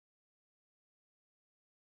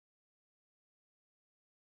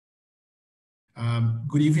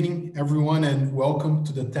Good evening, everyone, and welcome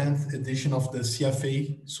to the 10th edition of the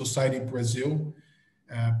CFA Society Brazil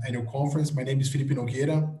annual conference. My name is Felipe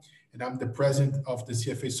Nogueira, and I'm the president of the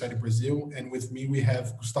CFA Society Brazil. And with me, we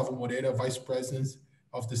have Gustavo Moreira, vice president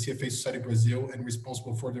of the CFA Society Brazil and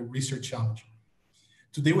responsible for the research challenge.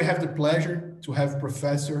 Today, we have the pleasure to have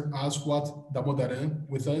Professor Aswath Damodaran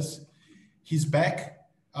with us. He's back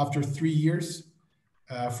after 3 years.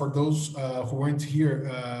 For those who weren't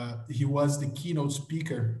here, he was the keynote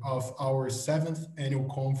speaker of our 7th annual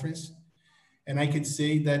conference. And I can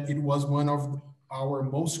say that it was one of our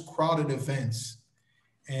most crowded events.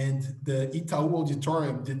 And the Itaú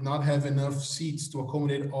Auditorium did not have enough seats to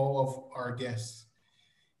accommodate all of our guests.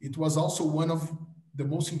 It was also one of the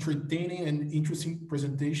most entertaining and interesting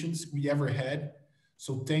presentations we ever had.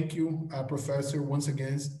 So thank you, Professor, once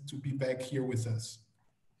again, to be back here with us.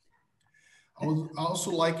 I would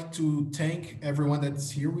also like to thank everyone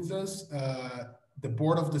that's here with us, the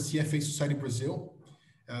board of the CFA Society Brazil,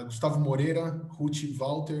 Gustavo Moreira, Ruth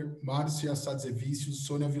Walter, Márcia Sadzevicius,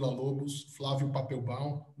 Sônia Villa-Lobos, Flávio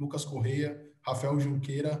Papelbaum, Lucas Correia, Rafael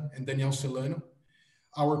Junqueira, and Daniel Celano,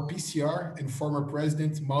 our PCR and former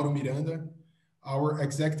president, Mauro Miranda, our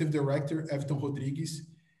executive director, Everton Rodrigues,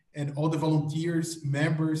 and all the volunteers,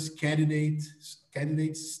 members, candidates,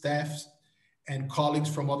 staffs, and colleagues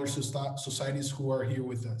from other societies who are here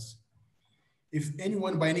with us. If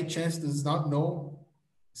anyone by any chance does not know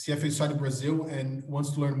CFA Society Brazil and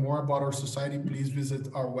wants to learn more about our society, please visit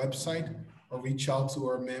our website or reach out to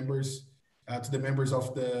our members, to the members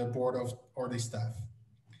of the board or the staff.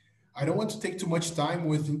 I don't want to take too much time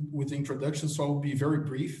with the introduction, so I'll be very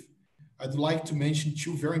brief. I'd like to mention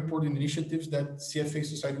 2 very important initiatives that CFA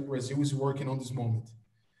Society Brazil is working on this moment.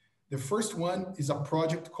 The first one is a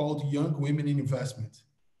project called Young Women in Investment.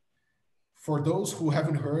 For those who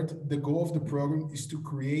haven't heard, the goal of the program is to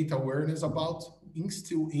create awareness about,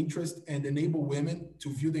 instill interest, and enable women to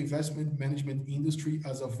view the investment management industry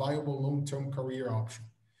as a viable long-term career option.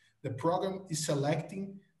 The program is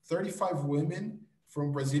selecting 35 women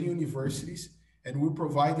from Brazilian universities, and will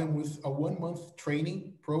provide them with a 1-month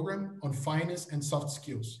training program on finance and soft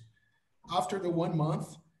skills. After the 1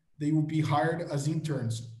 month, they will be hired as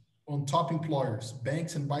interns on top employers,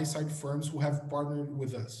 banks, and buy-side firms who have partnered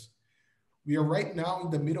with us. We are right now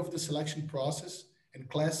in the middle of the selection process, and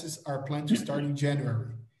classes are planned to start in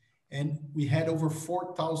January. And we had over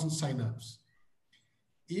 4,000 signups.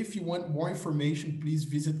 If you want more information, please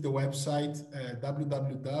visit the website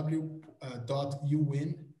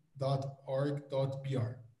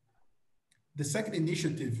www.uwin.org.br. The second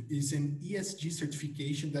initiative is an ESG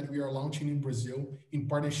certification that we are launching in Brazil in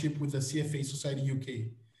partnership with the CFA Society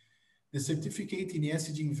UK. The certificate in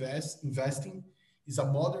ESG investing is a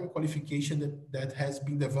modern qualification that has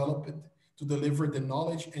been developed to deliver the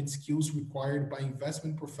knowledge and skills required by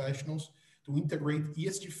investment professionals to integrate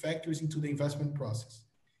ESG factors into the investment process.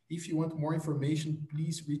 If you want more information,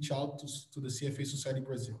 please reach out to the CFA Society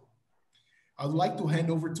Brazil. I would like to hand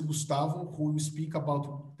over to Gustavo, who will speak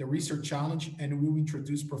about the research challenge and will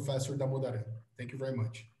introduce Professor Damodaran. Thank you very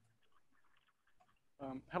much.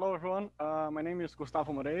 Hello, everyone. My name is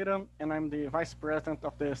Gustavo Moreira, and I'm the Vice President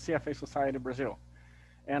of the CFA Society Brazil.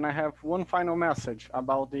 And I have one final message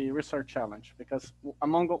about the Research Challenge, because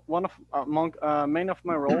among many of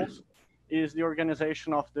my roles is the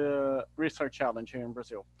organization of the Research Challenge here in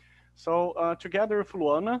Brazil. So together with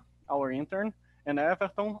Luana, our intern, and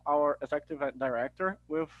Everton, our executive director,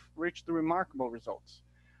 we've reached remarkable results.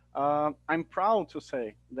 I'm proud to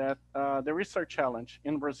say that the Research Challenge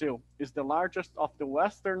in Brazil is the largest of the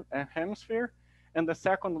Western Hemisphere and the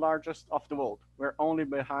second largest of the world. We're only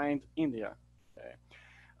behind India. Okay.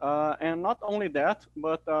 And not only that,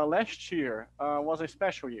 but last year was a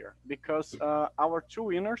special year because our 2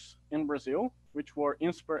 winners in Brazil, which were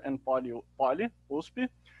INSPER and Poly USP,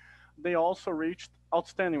 they also reached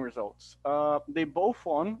outstanding results. They both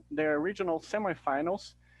won their regional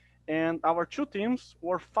semifinals, and our 2 teams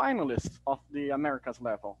were finalists of the Americas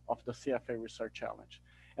level of the CFA Research Challenge.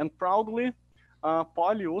 And proudly,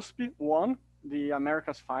 Poly USP won the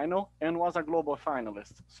Americas final and was a global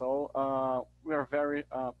finalist. So we are very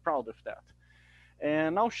proud of that.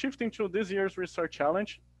 And now shifting to this year's Research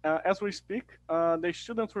Challenge, as we speak, the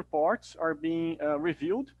student reports are being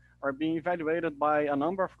reviewed, are being evaluated by a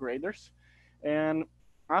number of graders. And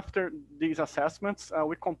after these assessments,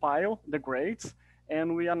 we compile the grades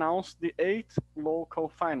and we announce the 8 local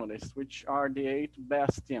finalists, which are the 8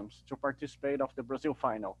 best teams to participate of the Brazil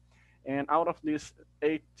final. And out of these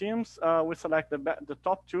 8 teams, we select the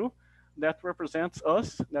top 2 that represents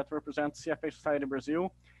us, that represents CFA Society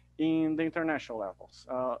Brazil in the international levels,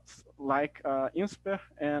 like INSPER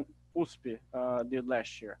and USP did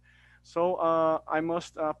last year. So I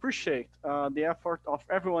must appreciate the effort of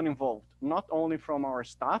everyone involved, not only from our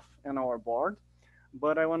staff and our board,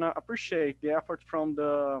 but I want to appreciate the effort from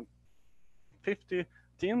the 50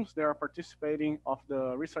 teams that are participating of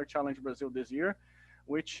the Research Challenge Brazil this year,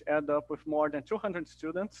 which add up with more than 200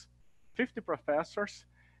 students, 50 professors,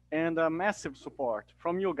 and massive support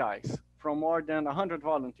from you guys, from more than 100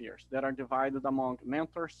 volunteers that are divided among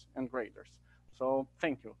mentors and graders. So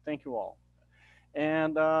thank you all.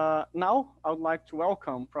 And now I would like to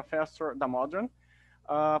welcome Professor Damodaran.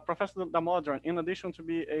 Professor Damodaran, in addition to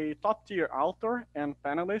be a top-tier author and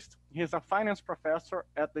panelist, he's a finance professor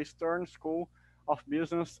at the Stern School of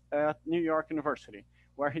Business at New York University,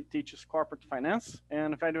 where he teaches corporate finance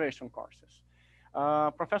and valuation courses.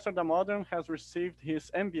 Professor Damodaran has received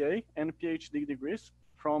his MBA and PhD degrees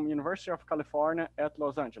from University of California at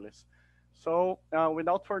Los Angeles. So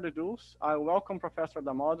without further ado, I welcome Professor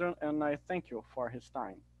Damodaran and I thank you for his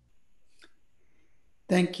time.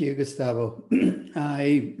 Thank you, Gustavo.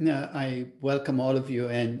 I welcome all of you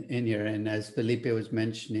in here. And as Felipe was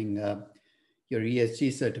mentioning, your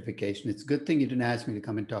ESG certification, it's a good thing you didn't ask me to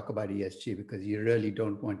come and talk about ESG because you really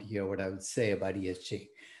don't want to hear what I would say about ESG.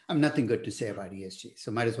 I have nothing good to say about ESG,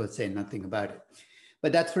 so might as well say nothing about it.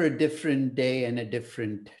 But that's for a different day and a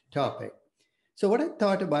different topic. So what I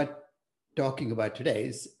thought about talking about today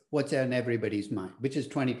is what's on everybody's mind, which is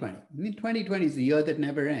 2020. I mean, 2020 is the year that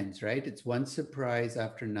never ends, right? It's one surprise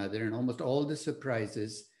after another, and almost all the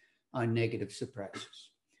surprises are negative surprises.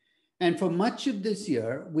 And for much of this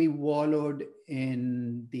year, we wallowed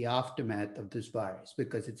in the aftermath of this virus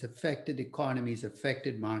because it's affected economies,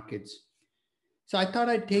 affected markets. So I thought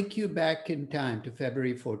I'd take you back in time to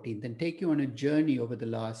February 14th and take you on a journey over the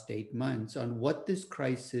last 8 months on what this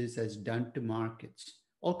crisis has done to markets,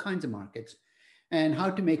 all kinds of markets, and how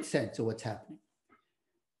to make sense of what's happening.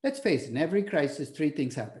 Let's face it, in every crisis, 3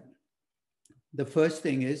 things happen. The first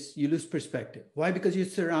thing is you lose perspective. Why? Because you're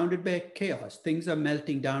surrounded by chaos. Things are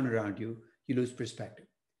melting down around you. You lose perspective.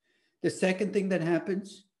 The second thing that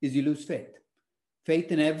happens is you lose faith. Faith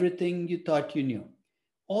in everything you thought you knew.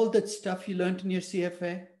 All that stuff you learned in your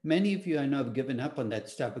CFA, many of you I know have given up on that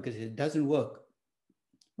stuff because it doesn't work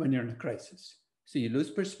when you're in a crisis. So you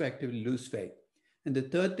lose perspective, you lose faith. And the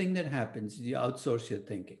third thing that happens is you outsource your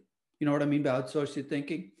thinking. You know what I mean by outsource your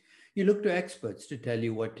thinking? You look to experts to tell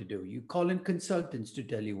you what to do. You call in consultants to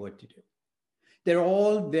tell you what to do. They're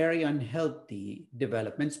all very unhealthy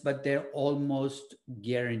developments, but they're almost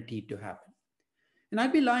guaranteed to happen. And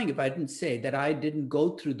I'd be lying if I didn't say that I didn't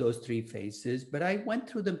go through those 3 phases, but I went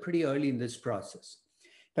through them pretty early in this process.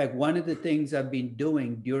 In fact, one of the things I've been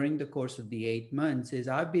doing during the course of the 8 months is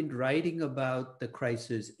I've been writing about the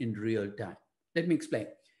crisis in real time. Let me explain.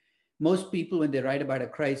 Most people, when they write about a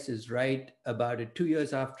crisis, write about it 2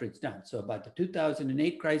 years after it's done. So about the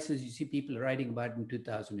 2008 crisis, you see people writing about it in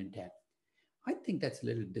 2010. I think that's a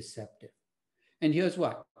little deceptive. And here's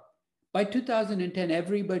why. By 2010,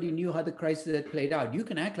 everybody knew how the crisis had played out. You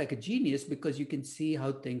can act like a genius because you can see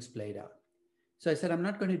how things played out. So I said, I'm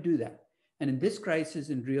not going to do that. And in this crisis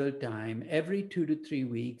in real time, every 2 to 3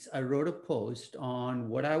 weeks, I wrote a post on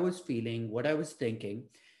what I was feeling, what I was thinking,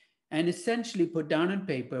 and essentially put down on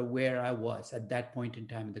paper where I was at that point in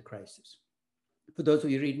time in the crisis. For those of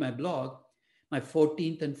you who read my blog, my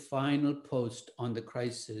 14th and final post on the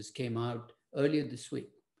crisis came out earlier this week.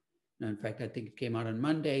 Now, in fact, I think it came out on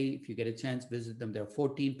Monday. If you get a chance, visit them. There are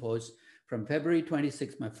 14 posts from February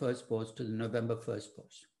 26th, my first post, to the November 1st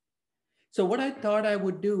post. So what I thought I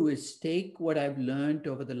would do is take what I've learned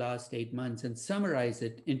over the last 8 months and summarize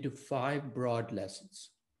it into 5 broad lessons.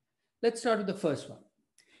 Let's start with the first one.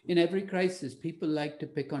 In every crisis, people like to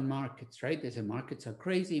pick on markets, right? They say markets are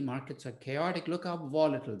crazy, markets are chaotic. Look how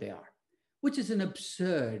volatile they are, which is an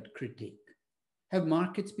absurd critique. Have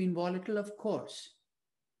markets been volatile? Of course.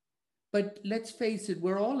 But let's face it,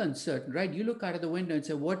 we're all uncertain, right? You look out of the window and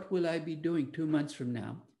say, what will I be doing 2 months from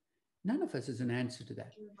now? None of us has an answer to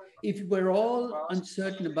that. If we're all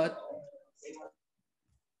uncertain about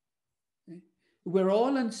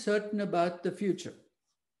the future,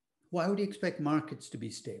 why would you expect markets to be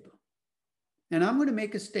stable? And I'm going to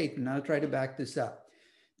make a statement, I'll try to back this up,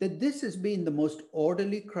 that this has been the most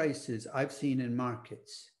orderly crisis I've seen in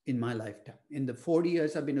markets in my lifetime. In the 40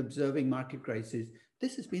 years I've been observing market crises,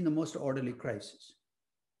 this has been the most orderly crisis.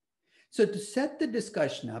 So to set the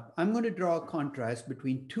discussion up, I'm going to draw a contrast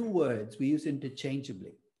between 2 words we use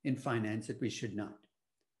interchangeably in finance that we should not.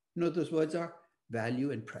 You know what those words are?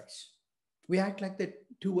 Value and price. We act like that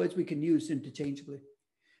 2 words we can use interchangeably.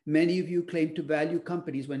 Many of you claim to value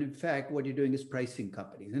companies when in fact what you're doing is pricing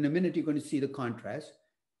companies. In a minute, you're going to see the contrast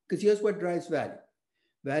because here's what drives value.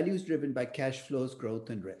 Value is driven by cash flows, growth,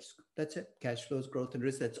 and risk. That's it. Cash flows, growth, and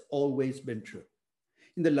risk. That's always been true.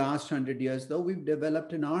 In the last 100 years, though, we've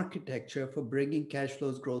developed an architecture for bringing cash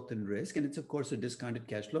flows, growth, and risk. And it's, of course, a discounted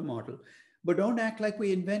cash flow model. But don't act like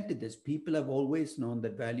we invented this. People have always known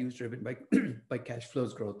that value is driven by, by cash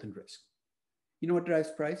flows, growth, and risk. You know what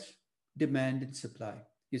drives price? Demand and supply.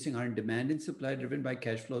 You're saying, aren't demand and supply driven by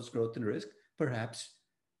cash flows, growth, and risk? Perhaps.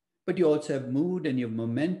 But you also have mood and you have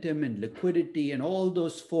momentum and liquidity and all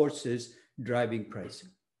those forces driving pricing.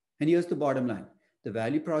 And here's the bottom line. The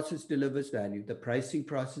value process delivers value. The pricing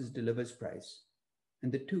process delivers price.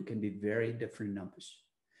 And the two can be very different numbers.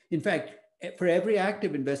 In fact, for every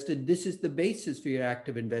active investor, this is the basis for your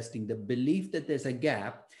active investing, the belief that there's a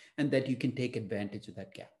gap and that you can take advantage of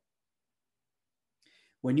that gap.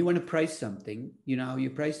 When you want to price something, you know how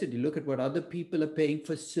you price it. You look at what other people are paying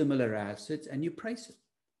for similar assets and you price it.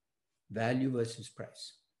 Value versus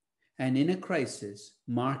price. And in a crisis,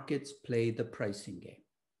 markets play the pricing game.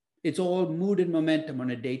 It's all mood and momentum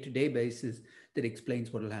on a day-to-day basis that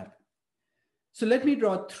explains what will happen. So let me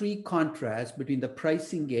draw three contrasts between the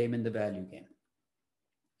pricing game and the value game.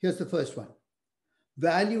 Here's the first one.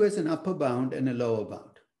 Value has an upper bound and a lower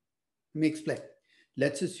bound. Let me explain.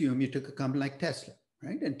 Let's assume you took a company like Tesla,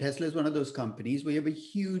 right? And Tesla is one of those companies where you have a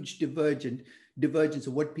huge divergence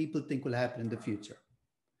of what people think will happen in the future.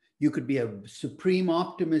 You could be a supreme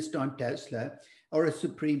optimist on Tesla or a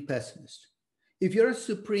supreme pessimist. If you're a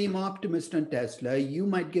supreme optimist on Tesla, you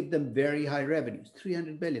might give them very high revenues,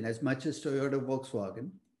 300 billion, as much as Toyota, Volkswagen,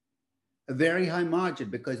 a very high margin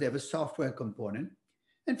because they have a software component,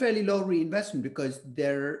 and fairly low reinvestment because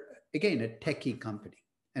they're, again, a techie company.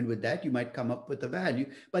 And with that, you might come up with a value,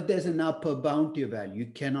 but there's an upper bound to your value.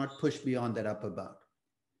 You cannot push beyond that upper bound.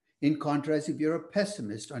 In contrast, if you're a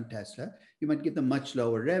pessimist on Tesla, you might give them much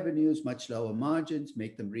lower revenues, much lower margins,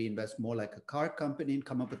 make them reinvest more like a car company and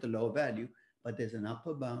come up with a lower value. But there's an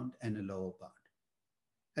upper bound and a lower bound.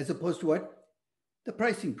 As opposed to what? The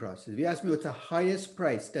pricing process. If you ask me what's the highest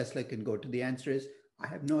price Tesla can go to, the answer is, I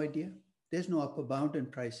have no idea. There's no upper bound in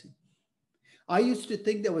pricing. I used to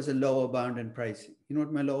think there was a lower bound in pricing. You know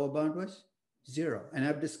what my lower bound was? 0. And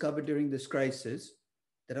I've discovered during this crisis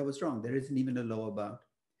that I was wrong. There isn't even a lower bound.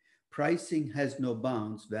 Pricing has no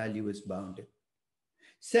bounds. Value is bounded.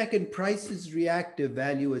 Second, price is reactive.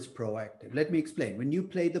 Value is proactive. Let me explain. When you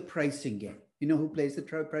play the pricing game, you know who plays the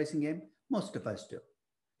pricing game? Most of us do.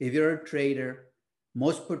 If you're a trader,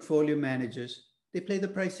 most portfolio managers, they play the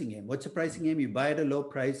pricing game. What's the pricing game? You buy at a low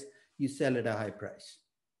price, you sell at a high price.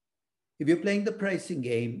 If you're playing the pricing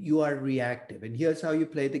game, you are reactive. And here's how you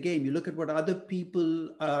play the game. You look at what other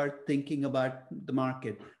people are thinking about the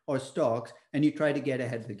market or stocks, and you try to get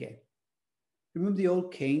ahead of the game. Remember the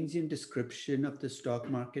old Keynesian description of the stock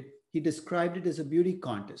market? He described it as a beauty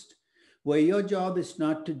contest, where your job is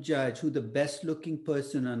not to judge who the best looking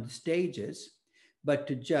person on the stage is, but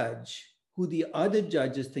to judge who the other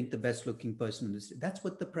judges think the best looking person on the stage. That's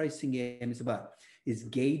what the pricing game is about, is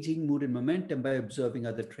gauging mood and momentum by observing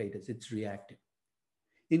other traders. It's reactive.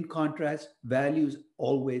 In contrast, value is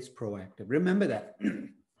always proactive. Remember that.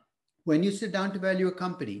 When you sit down to value a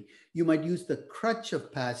company, you might use the crutch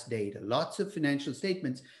of past data, lots of financial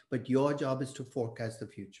statements, but your job is to forecast the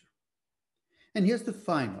future. And here's the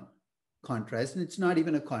final contrast, and it's not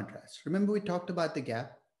even a contrast. Remember we talked about the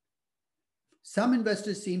gap? Some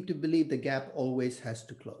investors seem to believe the gap always has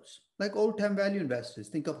to close. Like old-time value investors,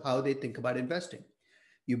 think of how they think about investing.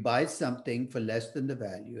 You buy something for less than the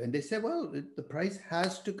value, and they say, well, the price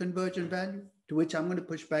has to converge in value, to which I'm going to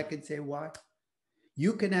push back and say, why?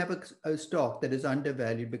 You can have a stock that is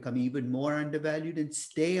undervalued become even more undervalued and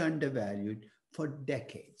stay undervalued for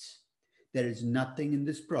decades. There is nothing in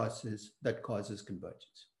this process that causes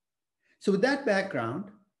convergence. So with that background,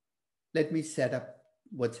 let me set up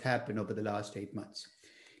what's happened over the last 8 months.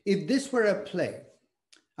 If this were a play,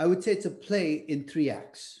 I would say it's a play in 3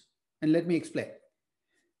 acts. And let me explain.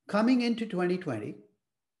 Coming into 2020,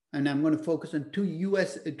 and I'm going to focus on two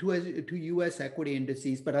US equity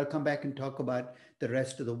indices, but I'll come back and talk about the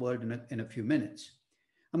rest of the world in a few minutes.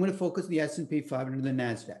 I'm going to focus on the S&P 500 and the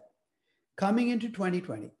NASDAQ. Coming into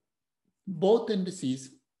 2020, both indices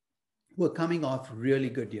were coming off really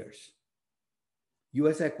good years.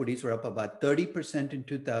 US equities were up about 30% in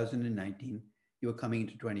 2019. You were coming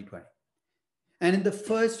into 2020. And in the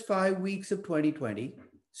first 5 weeks of 2020,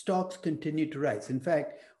 stocks continued to rise. In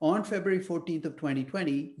fact, on February 14th of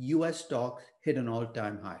 2020, US stocks hit an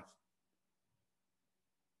all-time high.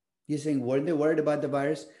 You're saying, weren't they worried about the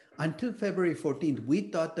virus? Until February 14th, we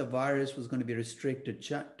thought the virus was going to be restricted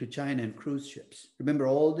to China and cruise ships. Remember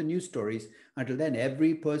all the news stories. Until then,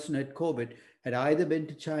 every person who had COVID had either been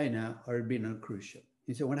to China or had been on a cruise ship.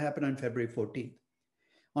 You say, what happened on February 14th?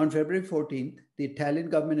 On February 14th, the Italian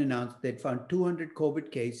government announced they'd found 200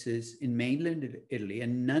 COVID cases in mainland Italy,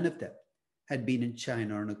 and none of them had been in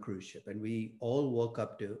China on a cruise ship. And we all woke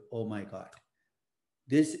up to, oh my God,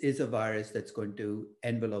 this is a virus that's going to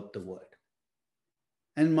envelope the world.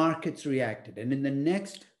 And markets reacted. And in the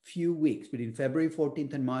next few weeks, between February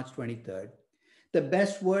 14th and March 23rd, the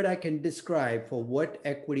best word I can describe for what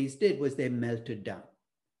equities did was they melted down.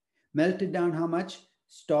 Melted down how much?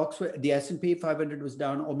 Stocks were, the S&P 500 was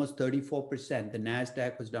down almost 34%. The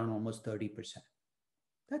NASDAQ was down almost 30%.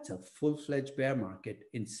 That's a full-fledged bear market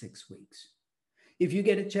in 6 weeks. If you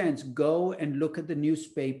get a chance, go and look at the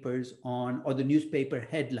newspapers or the newspaper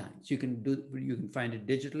headlines. You can find it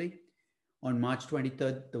digitally. On March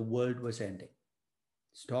 23rd, the world was ending.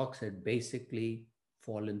 Stocks had basically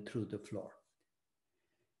fallen through the floor.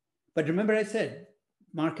 But remember I said,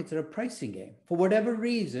 markets are a pricing game. For whatever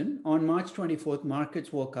reason, on March 24th,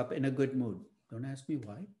 markets woke up in a good mood. Don't ask me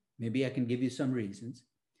why. Maybe I can give you some reasons.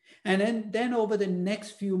 And then over the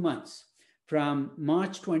next few months, from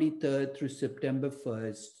March 23rd through September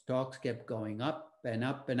 1st, stocks kept going up and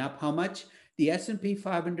up and up. How much? The S&P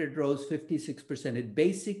 500 rose 56%. It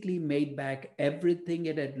basically made back everything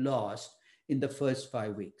it had lost in the first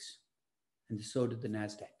 5 weeks. And so did the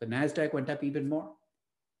NASDAQ. The NASDAQ went up even more.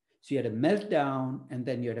 So you had a meltdown and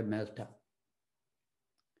then you had a meltdown.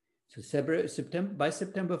 So by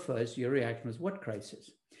September 1st, your reaction was, what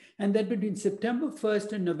crisis? And then between September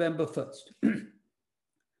 1st and November 1st,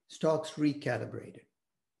 stocks recalibrated.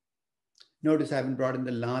 Notice I haven't brought in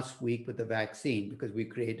the last week with the vaccine because we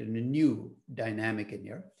created a new dynamic in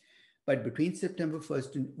here. But between September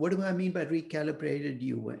 1st and what do I mean by recalibrated?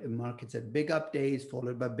 Markets had big up days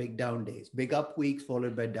followed by big down days, big up weeks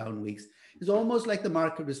followed by down weeks. It's almost like the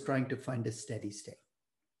market was trying to find a steady state.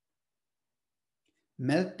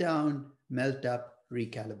 Meltdown, melt up,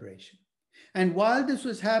 recalibration. And while this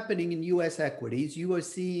was happening in US equities, you are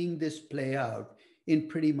seeing this play out in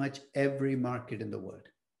pretty much every market in the world.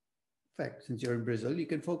 In fact, since you're in Brazil, you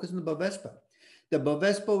can focus on the Bovespa. The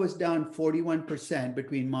Bovespa was down 41%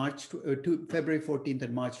 between February 14th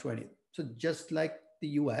and March 20th. So just like the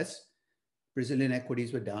US, Brazilian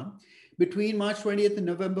equities were down. Between March 20th and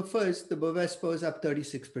November 1st, the Bovespa was up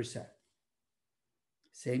 36%.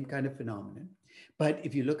 Same kind of phenomenon. But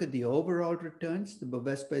if you look at the overall returns, the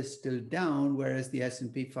Bovespa is still down, whereas the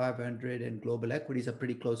S&P 500 and global equities are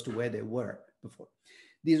pretty close to where they were before.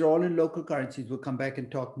 These are all in local currencies. We'll come back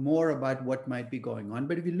and talk more about what might be going on.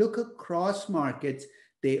 But if you look across markets,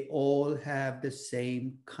 they all have the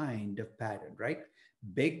same kind of pattern, right?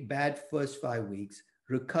 Big, bad first 5 weeks,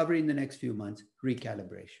 recovery in the next few months,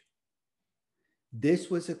 recalibration.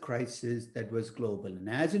 This was a crisis that was global. And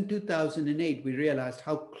as in 2008, we realized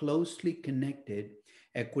how closely connected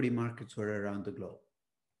equity markets were around the globe.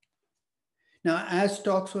 Now, as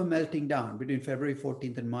stocks were melting down between February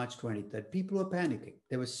 14th and March 23rd, people were panicking.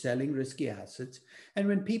 They were selling risky assets. And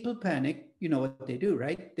when people panic, you know what they do,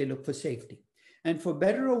 right? They look for safety. And for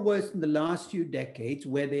better or worse, in the last few decades,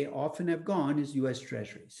 where they often have gone is US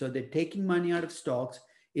Treasuries. So they're taking money out of stocks,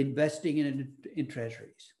 investing in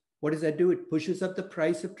treasuries. What does that do? It pushes up the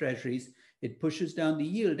price of treasuries. It pushes down the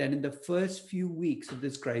yield. And in the first few weeks of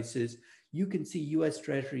this crisis, you can see US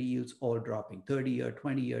Treasury yields all dropping, 30-year,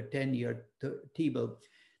 20-year, 10-year T-bill.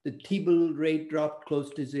 The T-bill rate dropped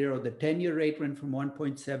close to zero. The 10-year rate went from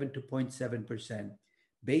 1.7 to 0.7%.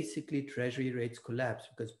 Basically, Treasury rates collapsed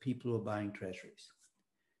because people were buying treasuries.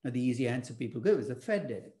 Now, the easy answer people give is the Fed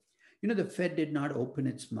did it. You know, the Fed did not open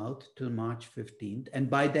its mouth till March 15th. And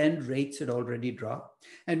by then, rates had already dropped.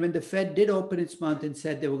 And when the Fed did open its mouth and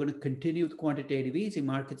said they were going to continue with quantitative easing,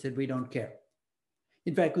 markets said, we don't care.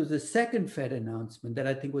 In fact, it was the second Fed announcement that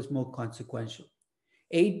I think was more consequential.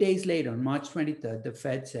 8 days later, on March 23rd, the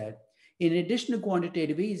Fed said, in addition to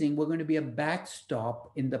quantitative easing, we're going to be a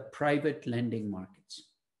backstop in the private lending markets.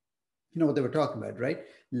 You know what they were talking about, right?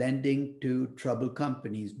 Lending to troubled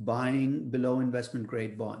companies, buying below investment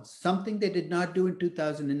grade bonds, something they did not do in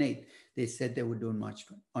 2008. They said they would do on March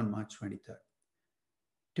 23rd.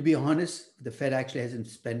 To be honest, the Fed actually hasn't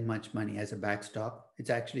spent much money as a backstop. It's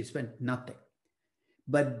actually spent nothing.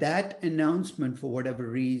 But that announcement, for whatever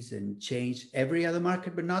reason, changed every other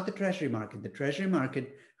market, but not the Treasury market. The Treasury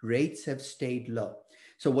market rates have stayed low.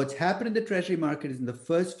 So what's happened in the Treasury market is in the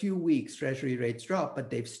first few weeks, Treasury rates dropped, but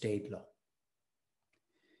they've stayed low.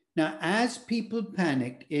 Now, as people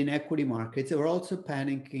panicked in equity markets, they were also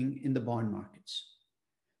panicking in the bond markets.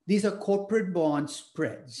 These are corporate bond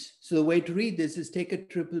spreads. So the way to read this is take a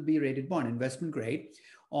BBB rated bond, investment grade.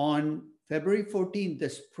 On February 14th, the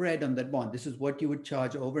spread on that bond, this is what you would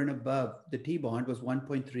charge over and above the T-bond, was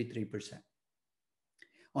 1.33%.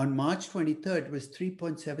 On March 23rd, it was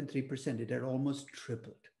 3.73%. It had almost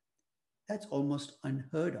tripled. That's almost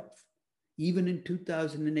unheard of. Even in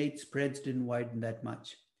 2008, spreads didn't widen that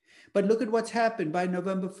much. But look at what's happened. By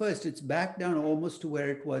November 1st, it's back down almost to where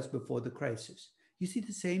it was before the crisis. You see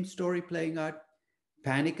the same story playing out?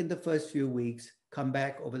 Panic in the first few weeks, come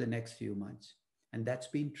back over the next few months. And that's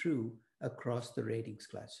been true across the ratings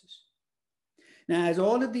classes. Now, as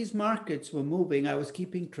all of these markets were moving, I was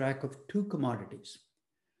keeping track of two commodities.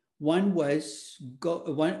 One was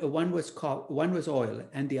oil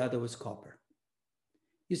and the other was copper.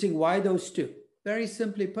 You see, why those two? Very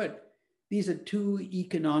simply put, these are two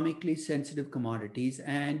economically sensitive commodities,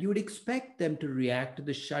 and you would expect them to react to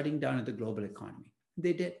the shutting down of the global economy.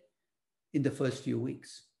 They did in the first few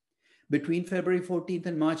weeks. Between February 14th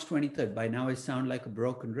and March 23rd, by now I sound like a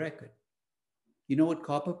broken record. You know what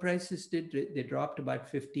copper prices did? They dropped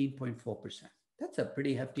about 15.4%. That's a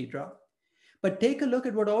pretty hefty drop. But take a look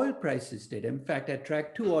at what oil prices did. In fact, I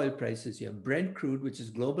tracked two oil prices here. Brent crude, which is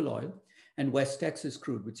global oil, and West Texas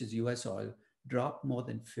crude, which is US oil, dropped more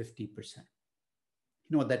than 50%. You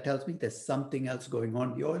know what that tells me? There's something else going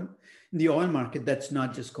on in the oil market that's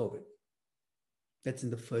not just COVID. That's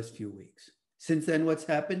in the first few weeks. Since then, what's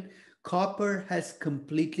happened? Copper has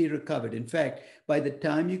completely recovered. In fact, by the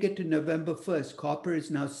time you get to November 1st, copper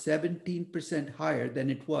is now 17% higher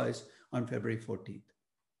than it was on February 14th.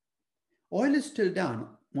 Oil is still down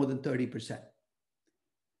more than 30%,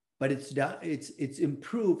 but it's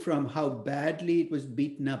improved from how badly it was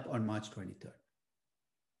beaten up on March 23rd.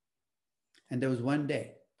 And there was one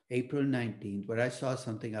day, April 19th, where I saw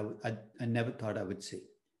something I never thought I would see.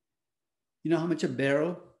 You know how much a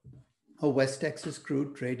barrel of West Texas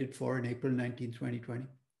crude traded for in April 19, 2020?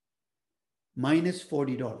 Minus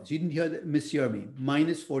 $40. You didn't mishear me,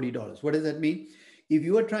 minus $40. What does that mean? If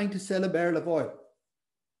you are trying to sell a barrel of oil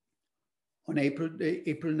on April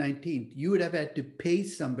 19th, you would have had to pay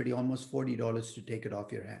somebody almost $40 to take it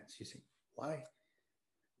off your hands. You see, why?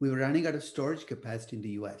 We were running out of storage capacity in the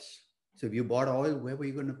US. So if you bought oil, where were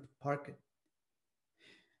you going to park it?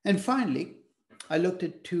 And finally, I looked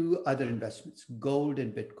at two other investments, gold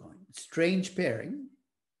and Bitcoin. Strange pairing,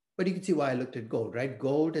 but you can see why I looked at gold, right?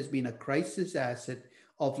 Gold has been a crisis asset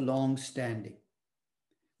of long standing.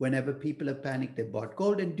 Whenever people have panicked, they bought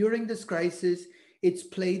gold. And during this crisis, it's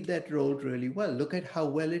played that role really well. Look at how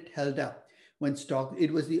well it held up. When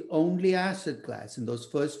it was the only asset class in those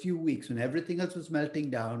first few weeks when everything else was melting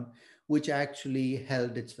down, which actually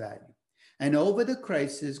held its value. And over the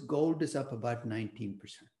crisis, gold is up about 19%.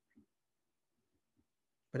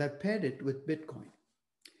 But I've paired it with Bitcoin.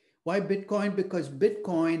 Why Bitcoin? Because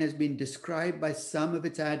Bitcoin has been described by some of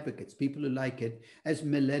its advocates, people who like it, as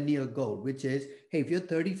millennial gold, which is, hey, if you're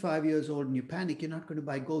 35 years old and you panic, you're not going to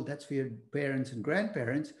buy gold. That's for your parents and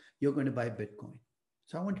grandparents. You're going to buy Bitcoin.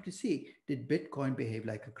 So I wanted to see, did Bitcoin behave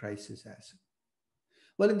like a crisis asset?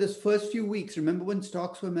 Well, in this first few weeks, remember when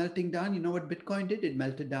stocks were melting down? You know what Bitcoin did? It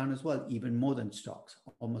melted down as well, even more than stocks,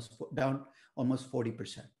 down almost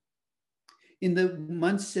 40%. In the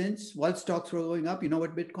months since, while stocks were going up, you know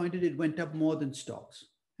what Bitcoin did? It went up more than stocks.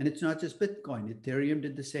 And it's not just Bitcoin. Ethereum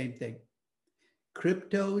did the same thing.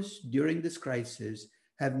 Cryptos during this crisis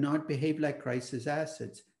have not behaved like crisis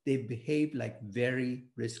assets. They've behaved like very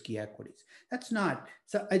risky equities. It's not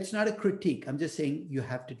a critique. I'm just saying you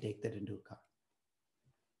have to take that into account.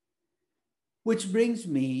 Which brings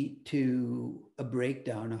me to a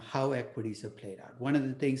breakdown of how equities have played out. One of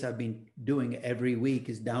the things I've been doing every week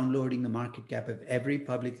is downloading the market cap of every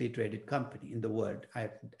publicly traded company in the world. I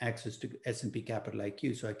have access to S&P Capital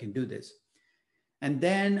IQ, so I can do this. And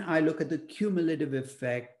then I look at the cumulative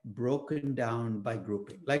effect broken down by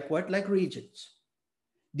grouping. Like what? Like regions.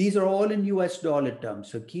 These are all in US dollar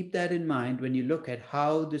terms. So keep that in mind when you look at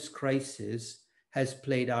how this crisis has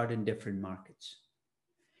played out in different markets.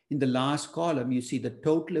 In the last column, you see the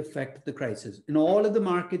total effect of the crisis. In all of the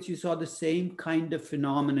markets, you saw the same kind of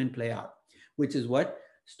phenomenon play out, which is what?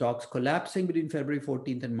 Stocks collapsing between February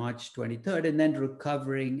 14th and March 23rd, and then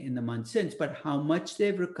recovering in the months since. But how much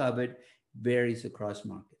they've recovered varies across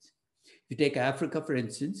markets. If you take Africa, for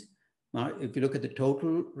instance, if you look at the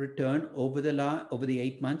total return over the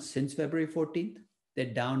 8 months since February 14th, they're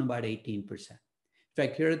down about 18%. In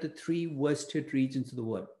fact, here are the three worst hit regions of the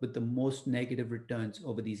world with the most negative returns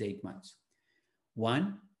over these 8 months.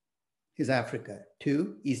 1 is Africa.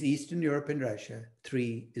 2 is Eastern Europe and Russia.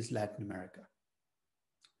 3 is Latin America.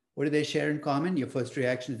 What do they share in common? Your first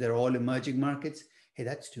reaction is they're all emerging markets. Hey,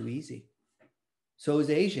 that's too easy. So is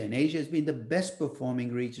Asia. And Asia has been the best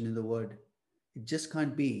performing region in the world. It just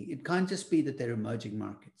can't be. It can't just be that they're emerging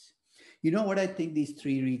markets. You know what I think these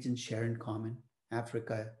three regions share in common?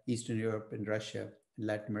 Africa, Eastern Europe, and Russia, in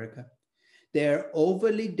Latin America. They're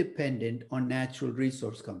overly dependent on natural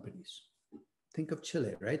resource companies. Think of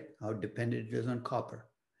Chile, right? How dependent it is on copper.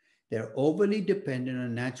 They're overly dependent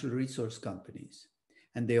on natural resource companies.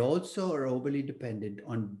 And they also are overly dependent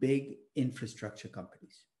on big infrastructure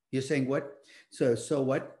companies. You're saying what? So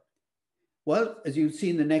what? Well, as you see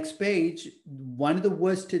in the next page, one of the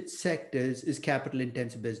worst hit sectors is capital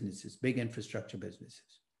intensive businesses, big infrastructure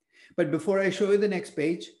businesses. But before I show you the next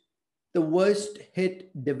page, the worst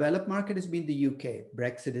hit developed market has been the UK.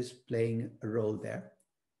 Brexit is playing a role there.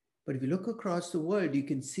 But if you look across the world, you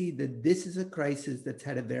can see that this is a crisis that's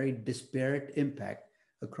had a very disparate impact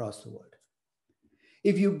across the world.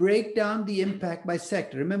 If you break down the impact by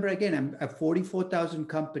sector, remember again, I'm at 44,000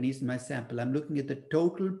 companies in my sample. I'm looking at the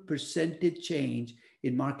total percentage change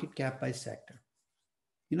in market cap by sector.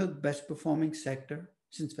 You know, the best performing sector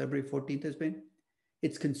since February 14th has been?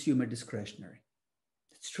 It's consumer discretionary.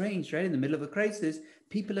 It's strange, right? In the middle of a crisis,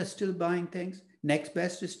 people are still buying things. Next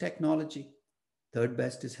best is technology. Third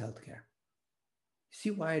best is healthcare. See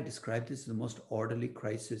why I describe this as the most orderly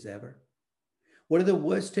crisis ever? What are the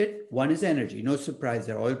worst hit? One is energy. No surprise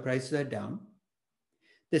there. Oil prices are down.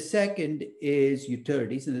 The second is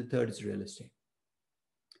utilities, and the third is real estate.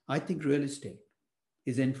 I think real estate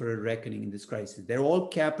is in for a reckoning in this crisis. They're all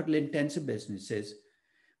capital intensive businesses,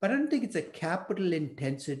 but I don't think it's a capital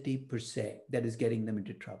intensity per se that is getting them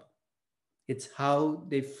into trouble. It's how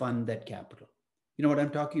they fund that capital. You know what I'm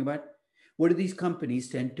talking about? What do these companies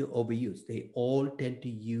tend to overuse? They all tend to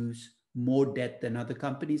use more debt than other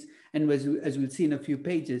companies. And as we'll see in a few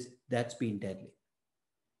pages, that's been deadly.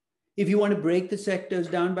 If you want to break the sectors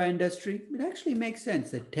down by industry, it actually makes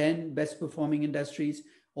sense that 10 best performing industries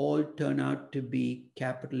all turn out to be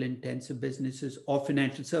capital intensive businesses or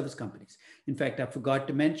financial service companies. In fact, I forgot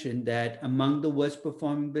to mention that among the worst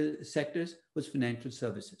performing sectors was financial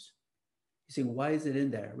services. You say, why is it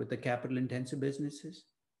in there with the capital intensive businesses?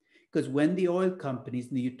 Because when the oil companies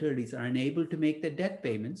and the utilities are unable to make their debt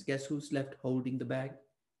payments, guess who's left holding the bag?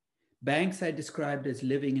 Banks I described as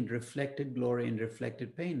living in reflected glory and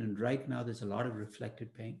reflected pain. And right now there's a lot of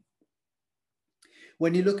reflected pain.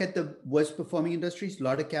 When you look at the worst performing industries, a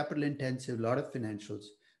lot of capital intensive, a lot of financials.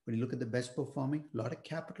 When you look at the best performing, a lot of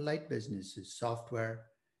capital light businesses, software,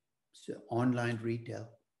 online retail.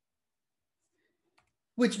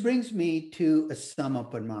 Which brings me to a sum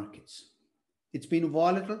up on markets. It's been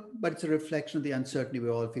volatile, but it's a reflection of the uncertainty we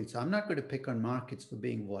all feel. So I'm not going to pick on markets for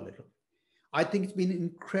being volatile. I think it's been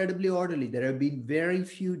incredibly orderly. There have been very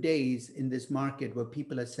few days in this market where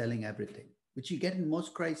people are selling everything, which you get in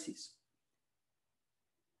most crises.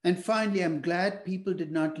 And finally, I'm glad people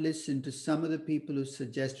did not listen to some of the people who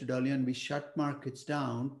suggested early on we shut markets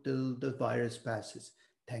down till the virus passes.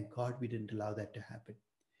 Thank God we didn't allow that to happen.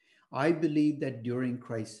 I believe that during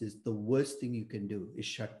crisis, the worst thing you can do is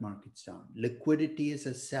shut markets down. Liquidity is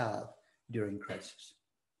a salve during crisis.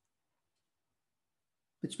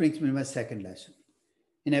 Which brings me to my second lesson.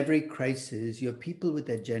 In every crisis, you have people with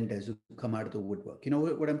agendas who come out of the woodwork. You know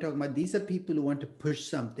what I'm talking about? These are people who want to push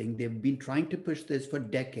something. They've been trying to push this for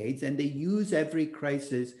decades, and they use every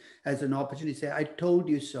crisis as an opportunity to say, I told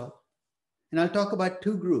you so. And I'll talk about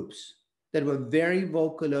two groups that were very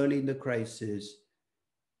vocal early in the crisis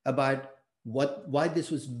about why this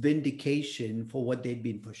was vindication for what they'd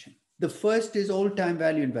been pushing. The first is old-time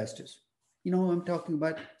value investors. You know who I'm talking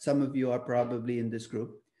about? Some of you are probably in this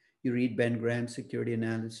group. You read Ben Graham's security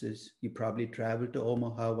analysis. You probably travel to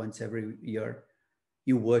Omaha once every year.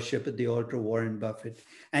 You worship at the altar of Warren Buffett.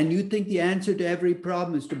 And you think the answer to every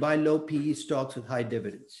problem is to buy low PE stocks with high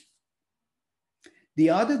dividends. The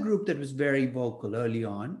other group that was very vocal early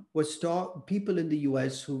on was people in the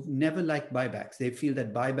US who never liked buybacks. They feel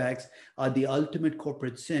that buybacks are the ultimate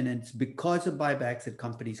corporate sin, and it's because of buybacks that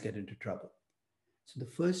companies get into trouble. So the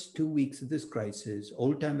first 2 weeks of this crisis,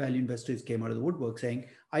 old-time value investors came out of the woodwork saying,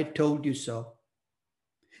 I told you so.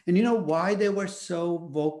 And you know why they were so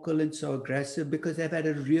vocal and so aggressive? Because they've had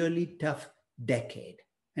a really tough decade.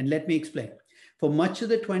 And let me explain. For much of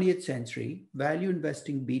the 20th century, value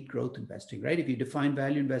investing beat growth investing, right? If you define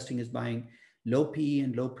value investing as buying low PE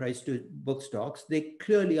and low price to book stocks, they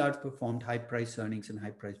clearly outperformed high price earnings and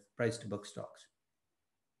high price to book stocks.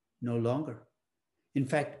 No longer. In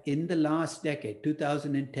fact, in the last decade,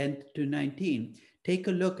 2010 to 19, take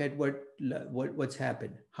a look at what's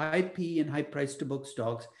happened. High PE and high price to book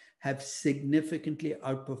stocks have significantly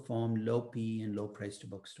outperformed low PE and low price to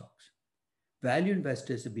book stocks. Value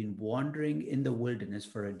investors have been wandering in the wilderness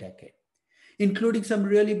for a decade, including some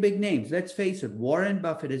really big names. Let's face it, Warren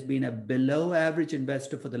Buffett has been a below average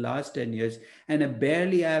investor for the last 10 years and a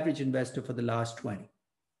barely average investor for the last 20.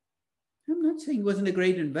 I'm not saying he wasn't a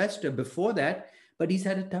great investor before that, but he's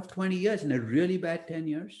had a tough 20 years and a really bad 10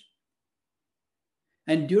 years.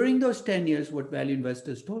 And during those 10 years, what value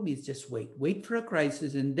investors told me is just wait for a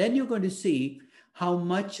crisis, and then you're going to see how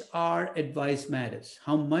much our advice matters,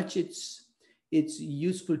 how much it's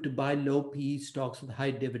useful to buy low PE stocks with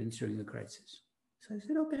high dividends during the crisis. So I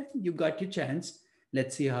said, okay, you've got your chance.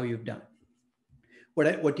 Let's see how you've done.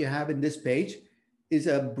 What you have in this page is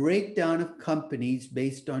a breakdown of companies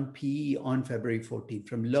based on PE on February 14th,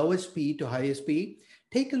 from lowest PE to highest PE.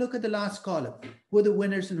 Take a look at the last column. Who are the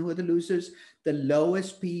winners and who are the losers? The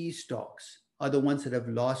lowest PE stocks are the ones that have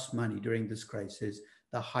lost money during this crisis.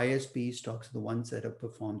 The highest PE stocks are the ones that have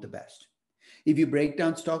performed the best. If you break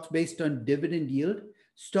down stocks based on dividend yield,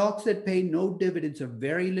 stocks that pay no dividends or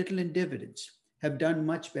very little in dividends have done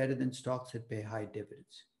much better than stocks that pay high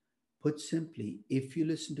dividends. Put simply, if you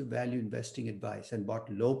listen to value investing advice and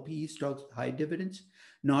bought low PE stocks with high dividends,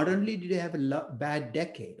 not only did they have a bad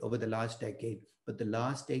decade over the last decade, but the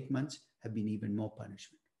last 8 months have been even more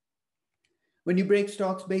punishment. When you break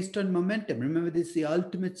stocks based on momentum, remember this is the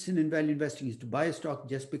ultimate sin in value investing, is to buy a stock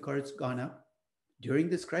just because it's gone up. During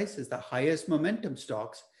this crisis, the highest momentum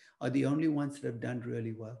stocks are the only ones that have done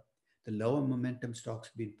really well. The lower momentum stocks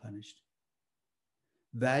have been punished.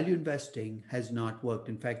 Value investing has not worked.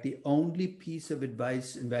 In fact, the only piece of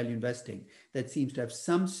advice in value investing that seems to have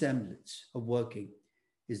some semblance of working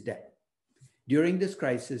is debt. During this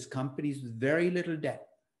crisis, companies with very little debt,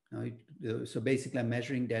 so basically I'm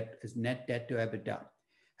measuring debt as net debt to EBITDA,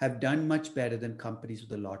 have done much better than companies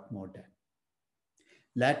with a lot more debt.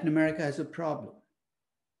 Latin America has a problem.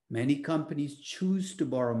 Many companies choose to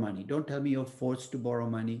borrow money. Don't tell me you're forced to borrow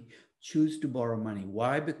money. Choose to borrow money.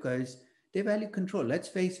 Why? Because they value control. Let's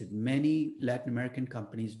face it, many Latin American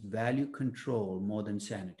companies value control more than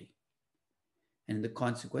sanity. And the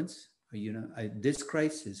consequence, this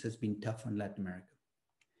crisis has been tough on Latin America.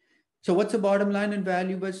 So what's the bottom line in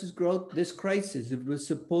value versus growth? This crisis, it was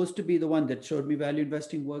supposed to be the one that showed me value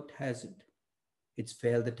investing worked, hasn't. It's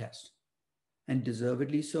failed the test. And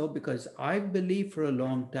deservedly so, because I believe for a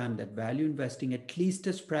long time that value investing, at least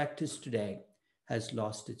as practiced today, has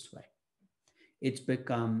lost its way. It's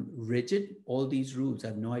become rigid. All these rules, I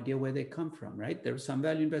have no idea where they come from, right? There are some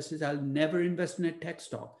value investors, I'll never invest in a tech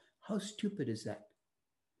stock. How stupid is that?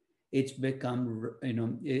 It's become,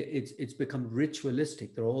 it's become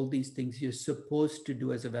ritualistic. There are all these things you're supposed to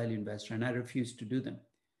do as a value investor, and I refuse to do them.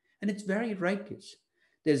 And it's very righteous.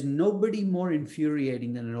 There's nobody more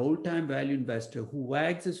infuriating than an old-time value investor who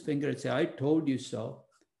wags his finger and says, I told you so.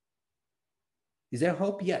 Is there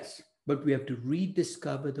hope? Yes, but we have to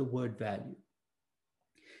rediscover the word value.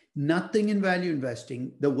 Nothing in value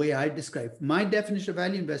investing, the way I describe, my definition of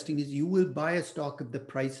value investing is you will buy a stock if the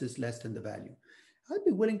price is less than the value. I'd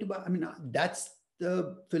be willing to buy, that's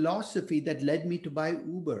the philosophy that led me to buy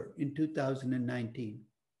Uber in 2019.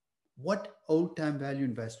 What old-time value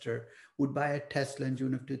investor would buy a Tesla in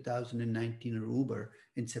June of 2019 or Uber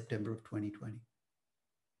in September of 2020?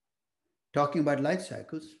 Talking about life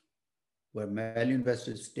cycles, where value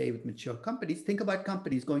investors stay with mature companies, think about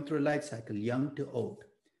companies going through a life cycle, young to old.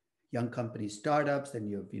 Young companies, startups, then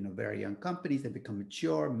you have very young companies that become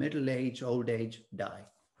mature, middle age, old age, die.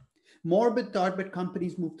 Morbid thought, but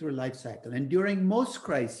companies move through a life cycle. And during most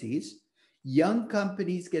crises, young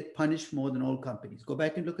companies get punished more than old companies. Go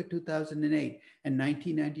back and look at 2008 and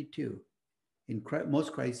 1992. In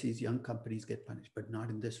most crises, young companies get punished, but not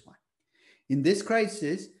in this one. In this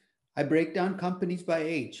crisis, I break down companies by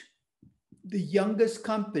age. The youngest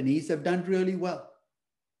companies have done really well.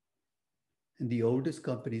 And the oldest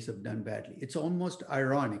companies have done badly. It's almost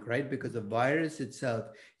ironic, right? Because the virus itself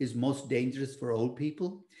is most dangerous for old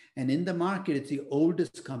people. And in the market, it's the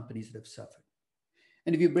oldest companies that have suffered.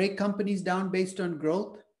 And if you break companies down based on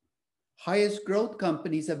growth, highest growth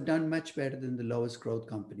companies have done much better than the lowest growth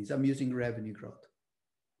companies. I'm using revenue growth.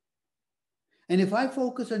 And if I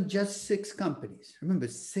focus on just 6 companies, remember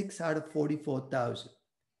 6 out of 44,000,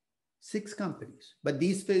 6 companies. But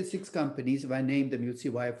these 6 companies, if I name them, you'll see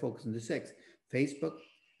why I focus on the 6. Facebook,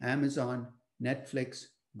 Amazon, Netflix,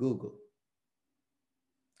 Google.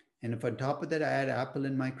 And if on top of that, I add Apple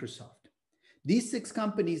and Microsoft. These 6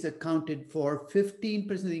 companies accounted for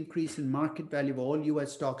 15% increase in market value of all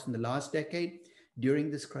US stocks in the last decade. During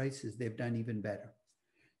this crisis, they've done even better.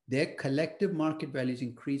 Their collective market values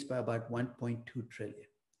increased by about 1.2 trillion.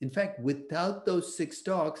 In fact, without those 6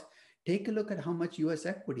 stocks, take a look at how much US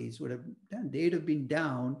equities would have done. They'd have been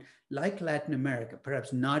down like Latin America,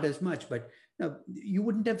 perhaps not as much, but you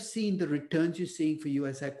wouldn't have seen the returns you're seeing for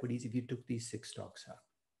US equities if you took these 6 stocks out.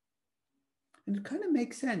 And it kind of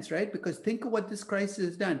makes sense, right? Because think of what this crisis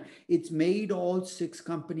has done. It's made all 6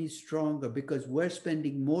 companies stronger because we're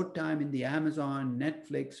spending more time in the Amazon,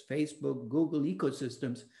 Netflix, Facebook, Google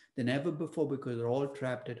ecosystems than ever before because they're all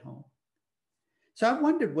trapped at home. So I've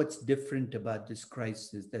wondered what's different about this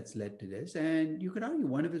crisis that's led to this. And you could argue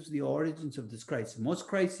one of it is the origins of this crisis. Most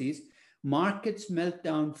crises, markets melt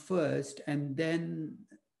down first and then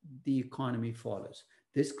the economy follows.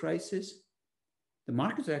 This crisis, the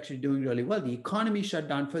markets are actually doing really well. The economy shut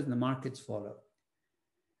down first and the markets follow.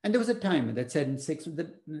 And there was a timer that said in 6,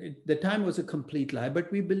 the time was a complete lie,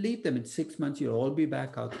 but we believed them. In 6 months, you'll all be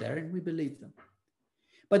back out there, and we believed them.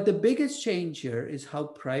 But the biggest change here is how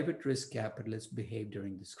private risk capitalists behave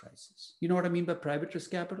during this crisis. You know what I mean by private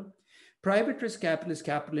risk capital? Private risk capital is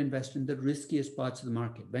capital invested in the riskiest parts of the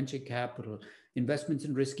market, venture capital, investments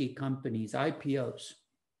in risky companies, IPOs.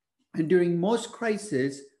 And during most